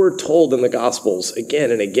we're told in the Gospels again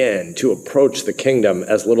and again to approach the kingdom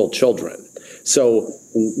as little children. So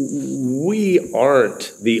we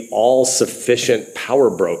aren't the all-sufficient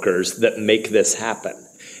power brokers that make this happen.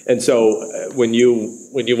 And so when you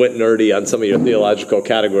went nerdy on some of your theological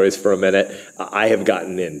categories for a minute, I have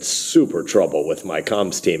gotten in super trouble with my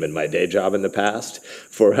comms team in my day job in the past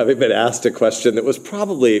for having been asked a question that was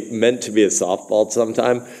probably meant to be a softball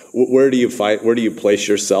sometime. Where do you place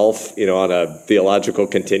yourself, on a theological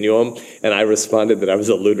continuum? And I responded that I was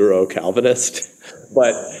a Lutero-Calvinist.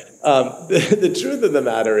 But the truth of the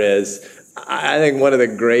matter is, I think one of the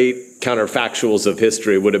great counterfactuals of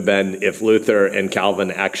history would have been if Luther and Calvin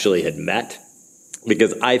actually had met,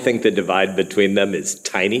 because I think the divide between them is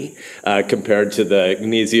tiny compared to the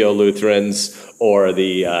Gnesio-Lutherans or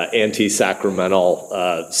the anti-sacramental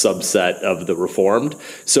subset of the Reformed.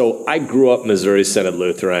 So I grew up Missouri Synod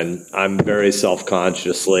Lutheran. I'm very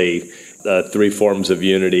self-consciously the Three Forms of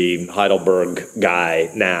Unity Heidelberg guy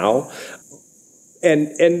now.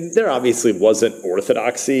 And there obviously wasn't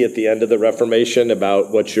orthodoxy at the end of the Reformation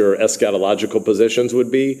about what your eschatological positions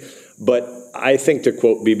would be. But I think, to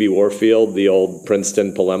quote B.B. Warfield, the old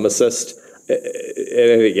Princeton polemicist,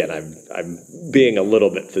 and again, I'm being a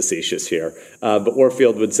little bit facetious here, but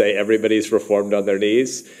Warfield would say everybody's reformed on their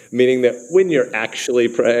knees, meaning that when you're actually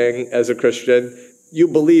praying as a Christian, you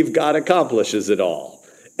believe God accomplishes it all.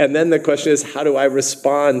 And then the question is, how do I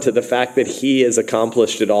respond to the fact that he has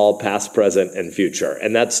accomplished it all, past, present, and future?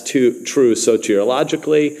 And that's true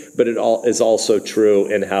soteriologically, but it is also true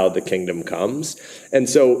in how the kingdom comes. And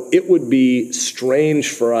so it would be strange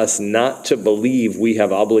for us not to believe we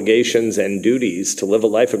have obligations and duties to live a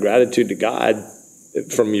life of gratitude to God.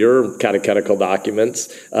 From your catechetical documents,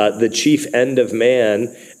 the chief end of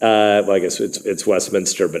man, well, I guess it's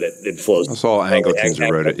Westminster, but it flows. That's all Anglicans who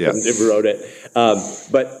wrote it, yeah. Wrote it.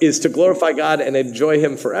 But is to glorify God and enjoy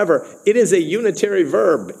him forever. It is a unitary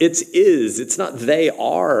verb. It's not they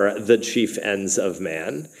are the chief ends of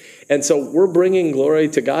man. And so we're bringing glory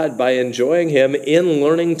to God by enjoying him in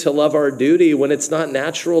learning to love our duty when it's not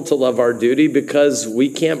natural to love our duty because we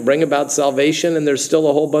can't bring about salvation and there's still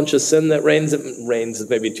a whole bunch of sin that reigns is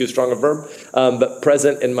maybe too strong a verb, but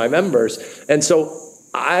present in my members. And so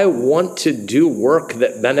I want to do work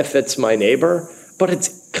that benefits my neighbor, but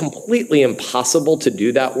it's completely impossible to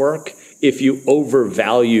do that work if you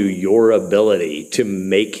overvalue your ability to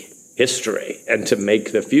make history and to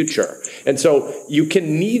make the future. And so you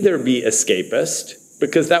can neither be escapist,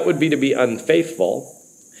 because that would be to be unfaithful,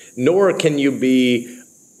 nor can you be,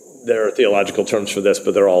 there are theological terms for this,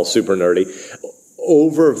 but they're all super nerdy,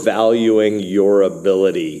 overvaluing your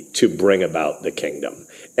ability to bring about the kingdom.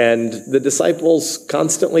 And the disciples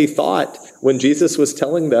constantly thought, when Jesus was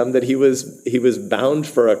telling them that he was bound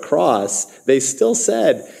for a cross, they still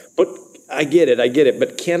said, but I get it,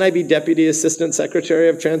 but can I be Deputy Assistant Secretary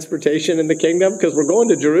of Transportation in the kingdom? Because we're going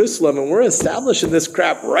to Jerusalem and we're establishing this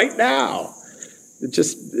crap right now. It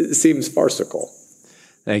seems farcical.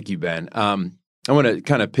 Thank you, Ben. I want to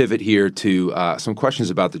kind of pivot here to some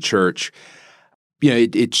questions about the church.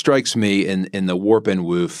 It strikes me in the warp and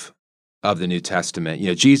woof of the New Testament.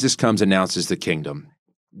 Jesus comes, announces the kingdom,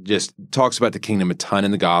 just talks about the kingdom a ton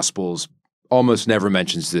in the Gospels, almost never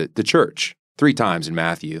mentions the church, 3 times in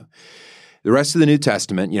Matthew. The rest of the New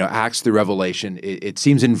Testament, Acts through Revelation, it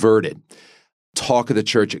seems inverted. Talk of the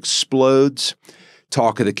church explodes,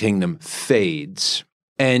 talk of the kingdom fades.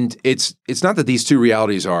 And it's not that these two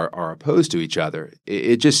realities are opposed to each other.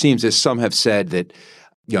 It just seems, as some have said, that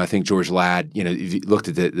I think George Ladd, if you looked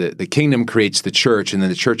at the kingdom creates the church, and then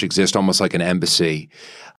the church exists almost like an embassy,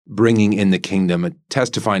 bringing in the kingdom and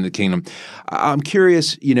testifying the kingdom. I'm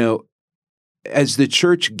curious, as the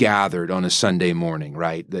church gathered on a Sunday morning,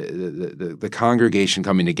 right, the congregation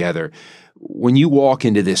coming together, when you walk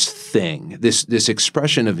into this thing, this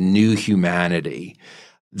expression of new humanity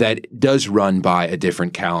that does run by a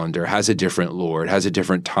different calendar, has a different Lord, has a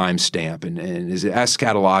different time stamp, and is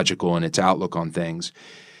eschatological in its outlook on things,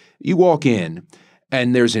 you walk in,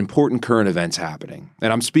 and there's important current events happening.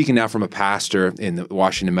 And I'm speaking now from a pastor in the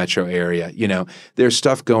Washington metro area. There's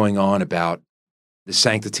stuff going on about the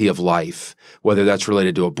sanctity of life, whether that's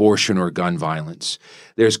related to abortion or gun violence.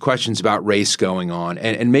 There's questions about race going on,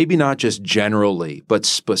 and maybe not just generally, but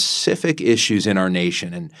specific issues in our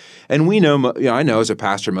nation. And we know, I know as a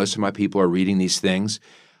pastor, most of my people are reading these things.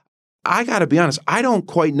 I got to be honest, I don't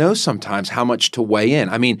quite know sometimes how much to weigh in.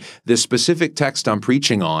 I mean, the specific text I'm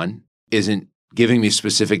preaching on isn't giving me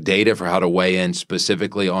specific data for how to weigh in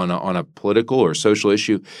specifically on a political or social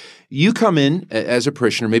issue. You come in as a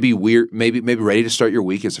parishioner, maybe ready to start your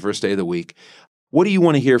week. It's the first day of the week. What do you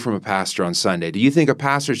want to hear from a pastor on Sunday? Do you think a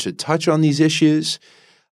pastor should touch on these issues?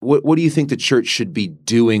 What do you think the church should be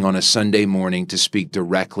doing on a Sunday morning to speak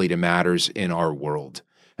directly to matters in our world?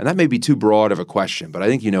 And that may be too broad of a question, but I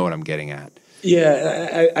think you know what I'm getting at.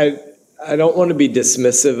 Yeah, I don't want to be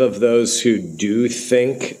dismissive of those who do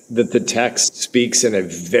think that the text speaks in a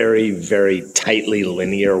very, very tightly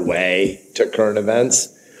linear way to current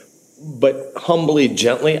events. But humbly,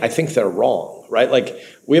 gently, I think they're wrong, right? Like,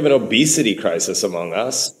 we have an obesity crisis among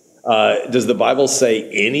us. Does the Bible say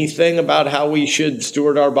anything about how we should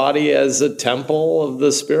steward our body as a temple of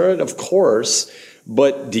the Spirit? Of course.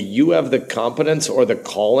 But do you have the competence or the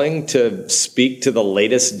calling to speak to the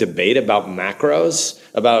latest debate about macros,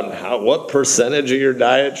 about what percentage of your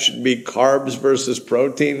diet should be carbs versus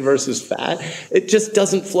protein versus fat? It just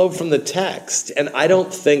doesn't flow from the text. And I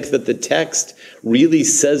don't think that the text really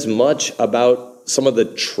says much about some of the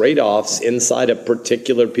trade-offs inside a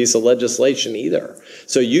particular piece of legislation either.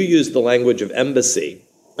 So you use the language of embassy.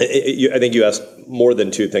 I think you asked more than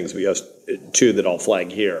two things, but you asked two that I'll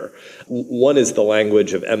flag here. One is the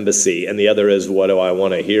language of embassy, and the other is what do I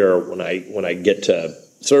want to hear when I get to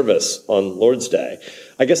service on Lord's Day.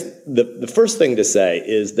 I guess the first thing to say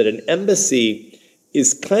is that an embassy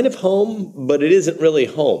is kind of home, but it isn't really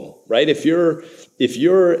home, right? If you're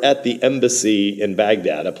at the embassy in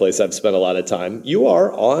Baghdad, a place I've spent a lot of time, you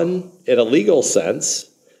are on, in a legal sense,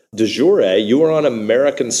 de jure, you are on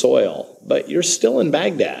American soil, but you're still in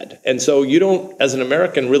Baghdad. And so you don't, as an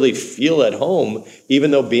American, really feel at home,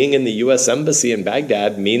 even though being in the U.S. Embassy in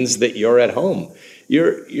Baghdad means that you're at home.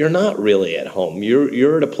 You're not really at home.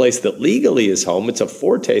 You're at a place that legally is home. It's a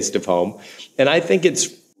foretaste of home. And I think it's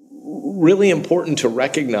really important to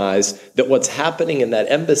recognize that what's happening in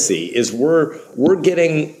that embassy is we're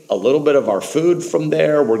getting a little bit of our food from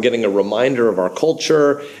there. We're getting a reminder of our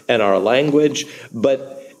culture and our language.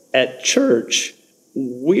 But at church,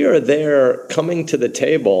 we are there coming to the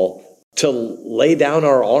table to lay down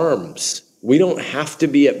our arms. We don't have to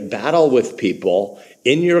be at battle with people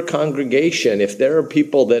in your congregation. If there are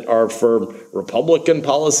people that are for Republican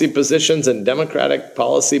policy positions and Democratic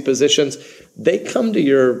policy positions, they come to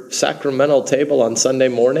your sacramental table on Sunday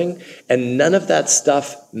morning, and none of that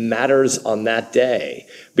stuff matters on that day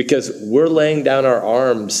because we're laying down our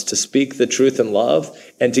arms to speak the truth in love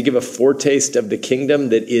and to give a foretaste of the kingdom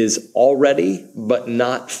that is already but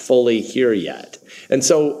not fully here yet. And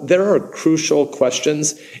so there are crucial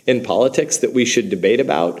questions in politics that we should debate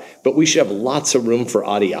about, but we should have lots of room for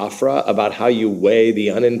adiaphora about how you weigh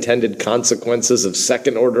the unintended consequences of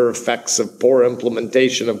second-order effects of poor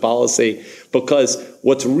implementation of policy, because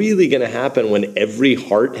what's really going to happen when every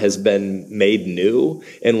heart has been made new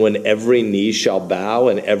and when every knee shall bow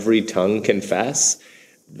and every tongue confess,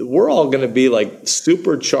 we're all going to be like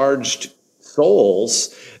supercharged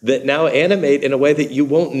souls that now animate in a way that you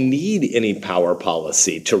won't need any power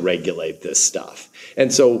policy to regulate this stuff.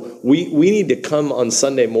 And so we need to come on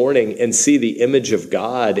Sunday morning and see the image of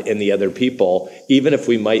God in the other people, even if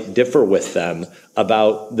we might differ with them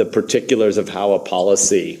about the particulars of how a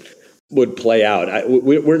policy would play out.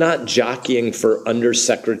 We're not jockeying for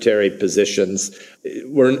undersecretary positions.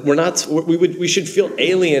 We should feel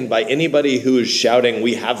alien by anybody who is shouting,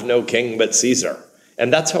 "We have no king but Caesar."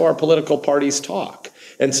 And that's how our political parties talk.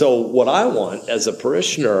 And so what I want as a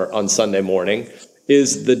parishioner on Sunday morning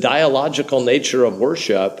is the dialogical nature of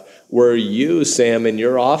worship where you, Sam, in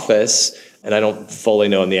your office, and I don't fully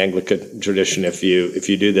know in the Anglican tradition if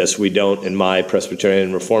you do this. We don't in my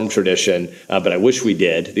Presbyterian Reformed tradition, but I wish we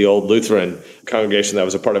did. The old Lutheran congregation that I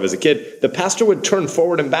was a part of as a kid, the pastor would turn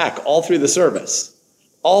forward and back all through the service.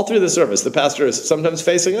 All through the service, the pastor is sometimes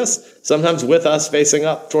facing us, sometimes with us facing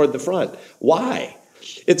up toward the front. Why?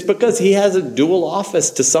 It's because he has a dual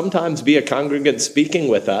office to sometimes be a congregant speaking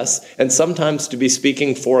with us and sometimes to be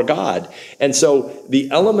speaking for God. And so the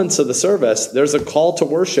elements of the service, there's a call to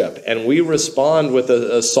worship, and we respond with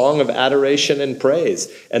a song of adoration and praise.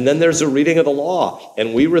 And then there's a reading of the law,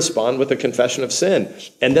 and we respond with a confession of sin.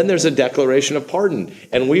 And then there's a declaration of pardon,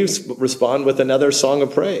 and we respond with another song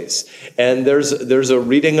of praise. And there's a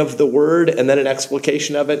reading of the word and then an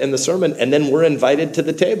explication of it in the sermon, and then we're invited to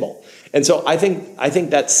the table. And so I think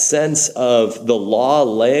that sense of the law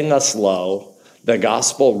laying us low, the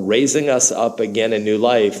gospel raising us up again in new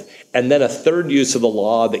life, and then a third use of the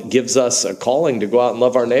law that gives us a calling to go out and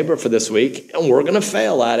love our neighbor for this week, and we're going to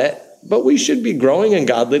fail at it, but we should be growing in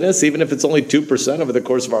godliness, even if it's only 2% over the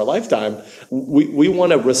course of our lifetime. We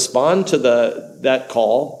want to respond to that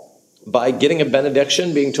call by getting a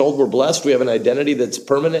benediction, being told we're blessed, we have an identity that's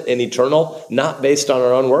permanent and eternal, not based on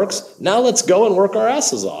our own works. Now let's go and work our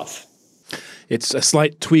asses off. It's a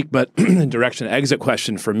slight tweak, but direction exit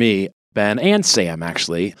question for me, Ben and Sam,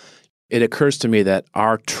 actually. It occurs to me that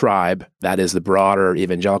our tribe, that is the broader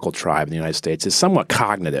evangelical tribe in the United States, is somewhat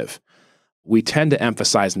cognitive. We tend to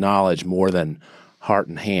emphasize knowledge more than heart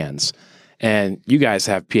and hands. And you guys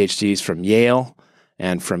have PhDs from Yale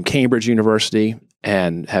and from Cambridge University,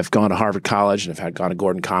 and have gone to Harvard College and have gone to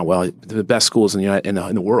Gordon Conwell, the best schools in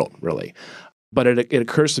the world, really. But it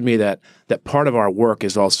occurs to me that part of our work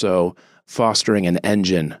is also fostering an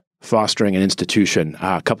engine, fostering an institution.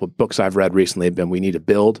 A couple of books I've read recently have been We Need to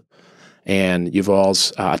Build and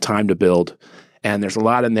Yuval's Time to Build. And there's a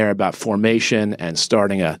lot in there about formation and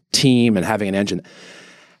starting a team and having an engine.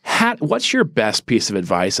 What's your best piece of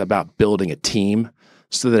advice about building a team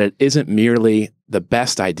so that it isn't merely the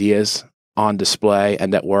best ideas on display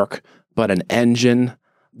and at work, but an engine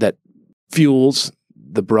that fuels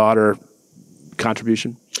the broader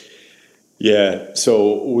contribution? Yeah,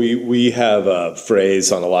 so we have a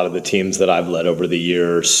phrase on a lot of the teams that I've led over the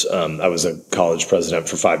years. I was a college president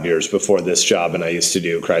for 5 years before this job, and I used to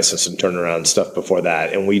do crisis and turnaround stuff before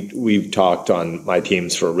that. And we've talked on my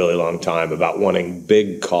teams for a really long time about wanting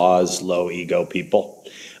big cause, low ego people.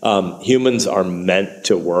 Humans are meant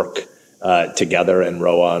to work together and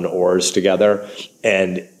row on oars together.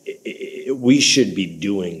 And we should be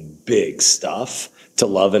doing big stuff to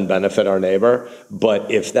love and benefit our neighbor. But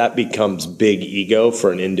if that becomes big ego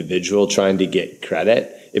for an individual trying to get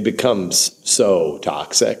credit, it becomes so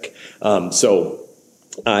toxic. So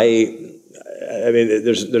I mean,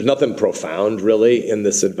 there's nothing profound really in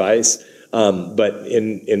this advice. But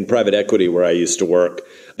in private equity where I used to work,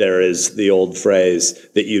 there is the old phrase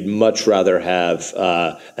that you'd much rather have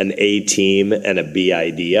an A team and a B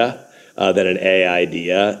idea than an A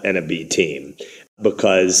idea and a B team.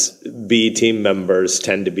 Because B team members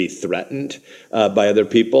tend to be threatened by other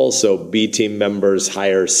people. So B team members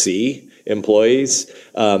hire C employees.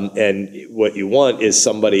 And what you want is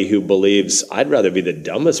somebody who believes, I'd rather be the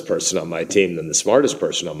dumbest person on my team than the smartest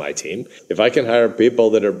person on my team. If I can hire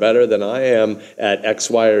people that are better than I am at X,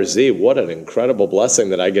 Y, or Z, what an incredible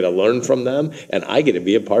blessing that I get to learn from them, and I get to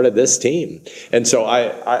be a part of this team. And so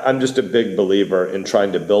I'm just a big believer in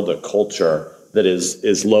trying to build a culture that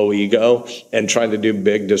is low ego and trying to do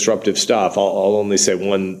big disruptive stuff. I'll only say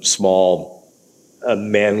one small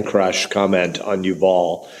man crush comment on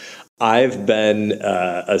Yuval. I've been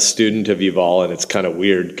a student of Yuval, and it's kind of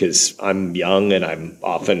weird because I'm young and I'm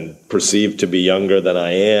often perceived to be younger than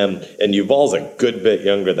I am. And Yuval's a good bit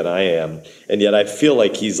younger than I am. And yet I feel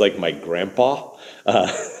like he's like my grandpa,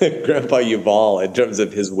 Grandpa Yuval, in terms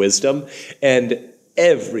of his wisdom. And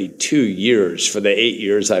every 2 years for the 8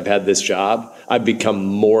 years I've had this job, I've become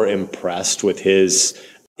more impressed with his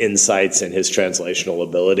insights and his translational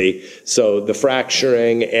ability. So the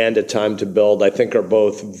Fracturing and A Time to Build, I think, are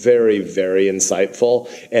both very, very insightful.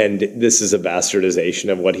 And this is a bastardization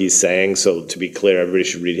of what he's saying. So to be clear, everybody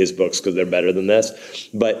should read his books because they're better than this.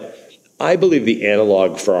 But I believe the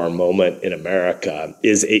analog for our moment in America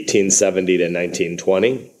is 1870 to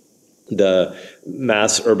 1920. The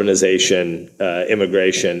mass urbanization,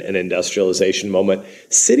 immigration, and industrialization moment.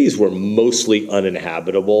 Cities were mostly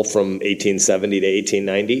uninhabitable from 1870 to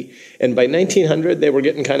 1890. And by 1900, they were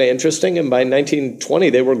getting kind of interesting. And by 1920,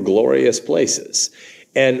 they were glorious places.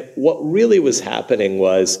 And what really was happening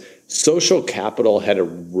was social capital had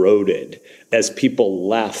eroded as people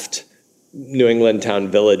left New England town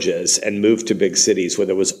villages and moved to big cities where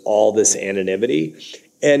there was all this anonymity.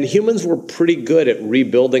 And humans were pretty good at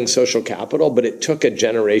rebuilding social capital, but it took a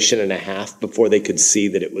generation and a half before they could see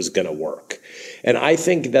that it was going to work. And I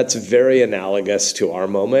think that's very analogous to our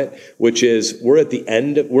moment, which is we're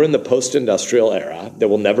in the post-industrial era. There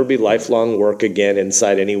will never be lifelong work again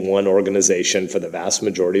inside any one organization for the vast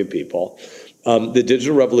majority of people. The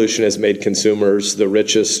digital revolution has made consumers the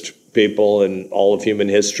richest people in all of human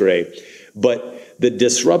history. But the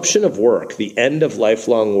disruption of work, the end of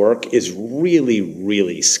lifelong work, is really,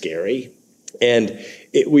 really scary. And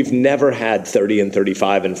we've never had 30 and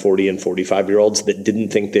 35 and 40 and 45-year-olds that didn't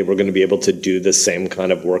think they were going to be able to do the same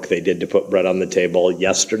kind of work they did to put bread on the table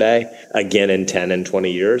yesterday, again in 10 and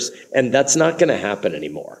 20 years. And that's not going to happen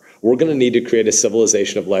anymore. We're going to need to create a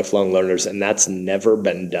civilization of lifelong learners, and that's never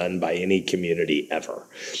been done by any community ever.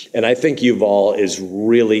 And I think Yuval is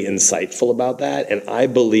really insightful about that. And I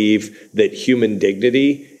believe that human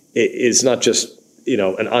dignity is not just,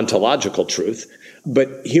 an ontological truth,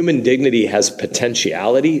 but human dignity has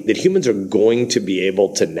potentiality, that humans are going to be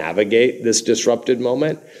able to navigate this disrupted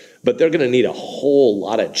moment, but they're going to need a whole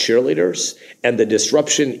lot of cheerleaders, and the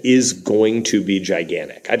disruption is going to be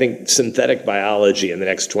gigantic. I think synthetic biology in the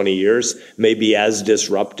next 20 years may be as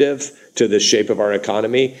disruptive to the shape of our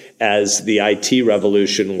economy as the IT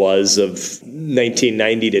revolution was of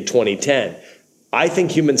 1990 to 2010. I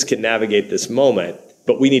think humans can navigate this moment,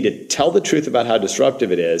 but we need to tell the truth about how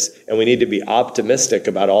disruptive it is, and we need to be optimistic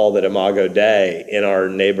about all that Imago Dei in our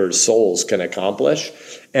neighbors' souls can accomplish.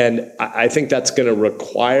 And I think that's going to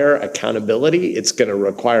require accountability. It's going to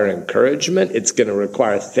require encouragement. It's going to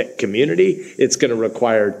require thick community. It's going to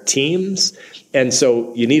require teams. And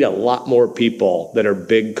so you need a lot more people that are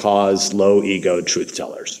big cause, low ego truth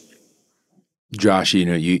tellers. Josh,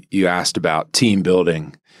 you asked about team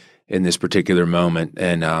building in this particular moment,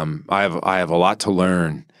 and I have a lot to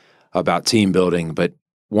learn about team building. But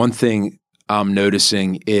one thing I'm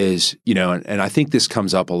noticing is, and I think this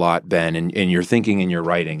comes up a lot, Ben, in your thinking and your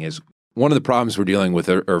writing, is one of the problems we're dealing with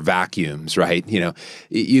are vacuums, right?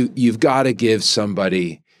 You've got to give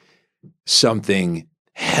somebody something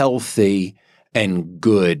healthy and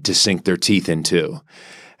good to sink their teeth into.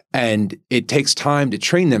 And it takes time to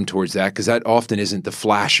train them towards that, because that often isn't the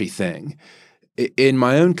flashy thing. In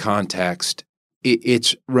my own context,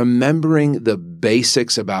 it's remembering the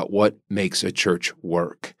basics about what makes a church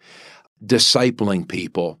work, discipling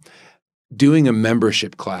people, doing a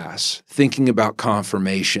membership class, thinking about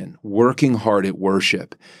confirmation, working hard at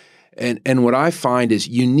worship. And what I find is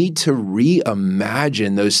you need to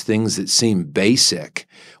reimagine those things that seem basic,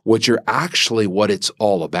 which are actually what it's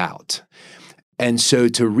all about. And so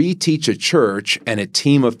to reteach a church and a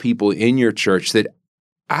team of people in your church that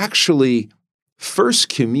actually First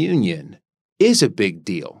Communion is a big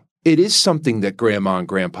deal. It is something that grandma and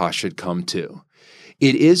grandpa should come to.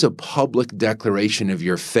 It is a public declaration of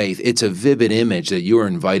your faith. It's a vivid image that you are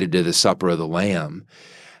invited to the supper of the Lamb.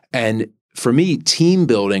 And for me, team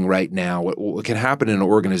building right now, what can happen in an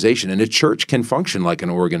organization, and a church can function like an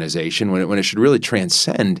organization when it should really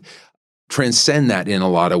transcend that in a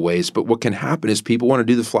lot of ways. But what can happen is people want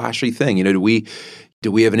to do the flashy thing.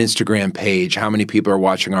 Do we have an Instagram page? How many people are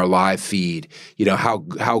watching our live feed?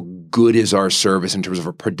 How good is our service in terms of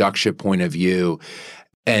a production point of view?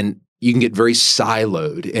 And you can get very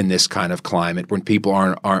siloed in this kind of climate when people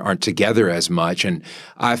aren't together as much. And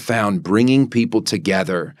I found bringing people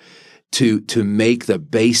together to make the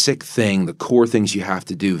basic thing, the core things you have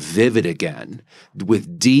to do, vivid again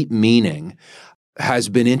with deep meaning, has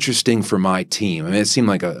been interesting for my team. I mean, it seemed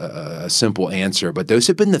like a simple answer, but those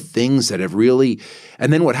have been the things that have really,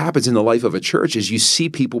 and then what happens in the life of a church is you see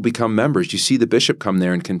people become members. You see the bishop come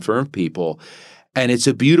there and confirm people, and it's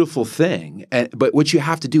a beautiful thing. But what you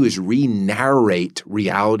have to do is re-narrate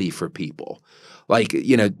reality for people. Like,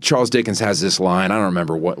 Charles Dickens has this line, I don't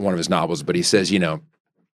remember what one of his novels, but he says,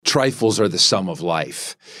 trifles are the sum of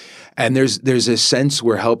life. And there's a sense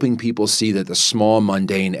where helping people see that the small,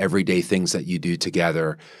 mundane, everyday things that you do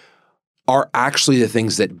together are actually the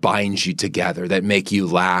things that bind you together, that make you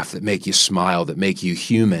laugh, that make you smile, that make you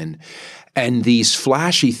human. And these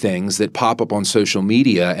flashy things that pop up on social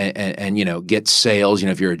media and get sales,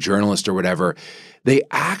 if you're a journalist or whatever, they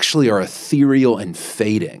actually are ethereal and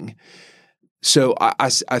fading. So I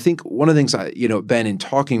think one of the things Ben, in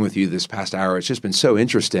talking with you this past hour, it's just been so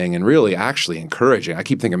interesting and really actually encouraging. I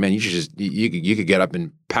keep thinking, man, you could get up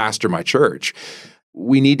and pastor my church.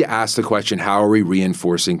 We need to ask the question, how are we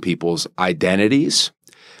reinforcing people's identities?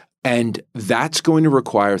 And that's going to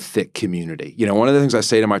require thick community. One of the things I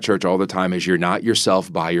say to my church all the time is you're not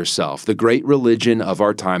yourself by yourself. The great religion of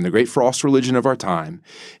our time, the great Frost religion of our time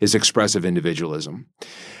is expressive individualism.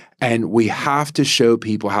 And we have to show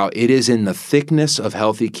people how it is in the thickness of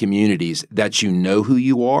healthy communities that you know who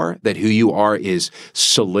you are, that who you are is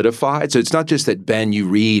solidified. So it's not just that, Ben, you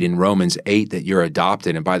read in Romans 8 that you're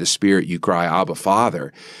adopted and by the Spirit you cry, Abba,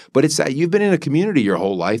 Father. But it's that you've been in a community your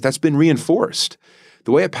whole life that's been reinforced.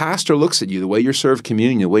 The way a pastor looks at you, the way you're served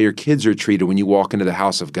communion, the way your kids are treated when you walk into the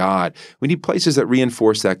house of God, we need places that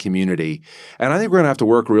reinforce that community. And I think we're going to have to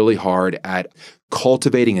work really hard at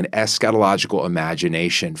cultivating an eschatological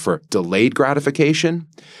imagination for delayed gratification,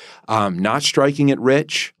 not striking it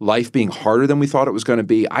rich, life being harder than we thought it was going to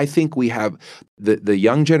be. I think we have the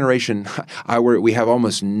young generation, we have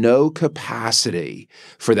almost no capacity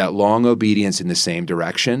for that long obedience in the same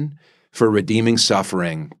direction, for redeeming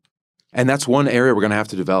suffering. And that's one area we're going to have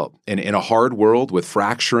to develop. In a hard world with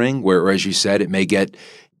fracturing, where, as you said, it may get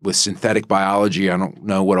with synthetic biology, I don't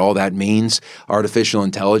know what all that means, artificial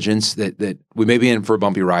intelligence, that we may be in for a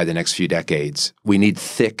bumpy ride the next few decades. We need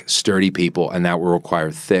thick, sturdy people, and that will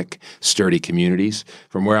require thick, sturdy communities.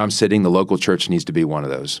 From where I'm sitting, the local church needs to be one of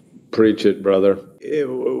those. Preach it, brother.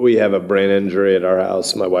 We have a brain injury at our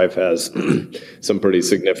house. My wife has some pretty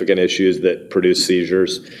significant issues that produce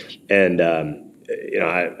seizures. And,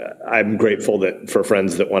 I'm grateful that for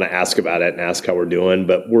friends that want to ask about it and ask how we're doing,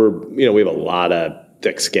 but we have a lot of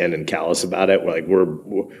thick skin and callous about it. We're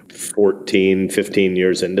 14, 15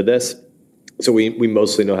 years into this. So we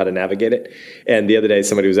mostly know how to navigate it. And the other day,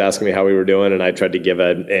 somebody was asking me how we were doing, and I tried to give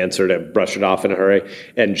an answer to brush it off in a hurry.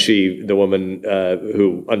 And the woman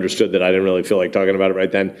who understood that I didn't really feel like talking about it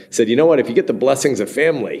right then, said, you know what, if you get the blessings of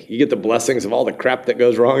family, you get the blessings of all the crap that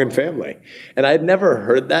goes wrong in family. And I'd never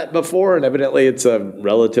heard that before, and evidently it's a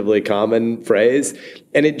relatively common phrase.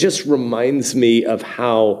 And it just reminds me of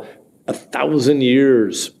how 1,000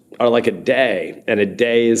 years are like a day, and a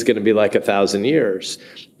day is going to be like 1,000 years.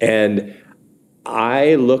 And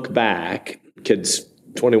I look back, kids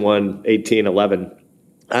 21, 18, 11,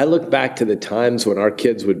 I look back to the times when our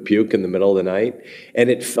kids would puke in the middle of the night, and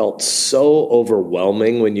it felt so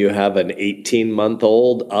overwhelming when you have an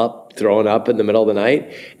 18-month-old throwing up in the middle of the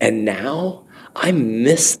night. And now I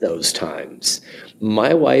miss those times.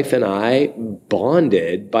 My wife and I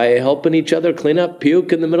bonded by helping each other clean up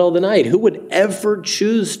puke in the middle of the night. Who would ever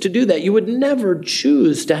choose to do that? You would never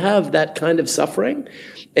choose to have that kind of suffering.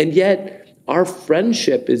 And yet, our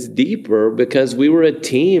friendship is deeper because we were a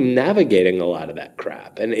team navigating a lot of that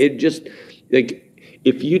crap. And it just,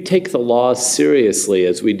 if you take the law seriously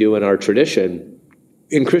as we do in our tradition,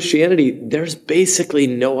 in Christianity, there's basically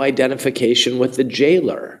no identification with the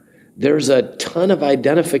jailer. There's a ton of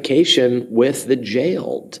identification with the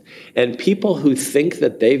jailed. And people who think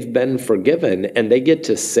that they've been forgiven and they get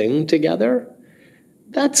to sing together,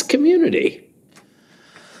 that's community.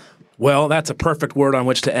 Well, that's a perfect word on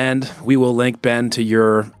which to end. We will link, Ben, to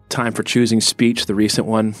your Time for Choosing speech, the recent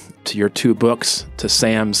one, to your 2 books, to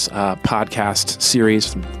Sam's podcast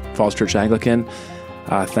series from Falls Church Anglican.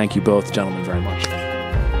 Thank you both, gentlemen, very much.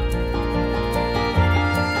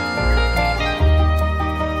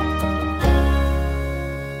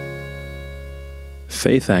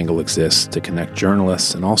 Faith Angle exists to connect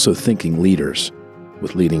journalists and also thinking leaders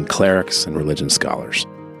with leading clerics and religion scholars.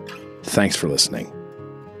 Thanks for listening.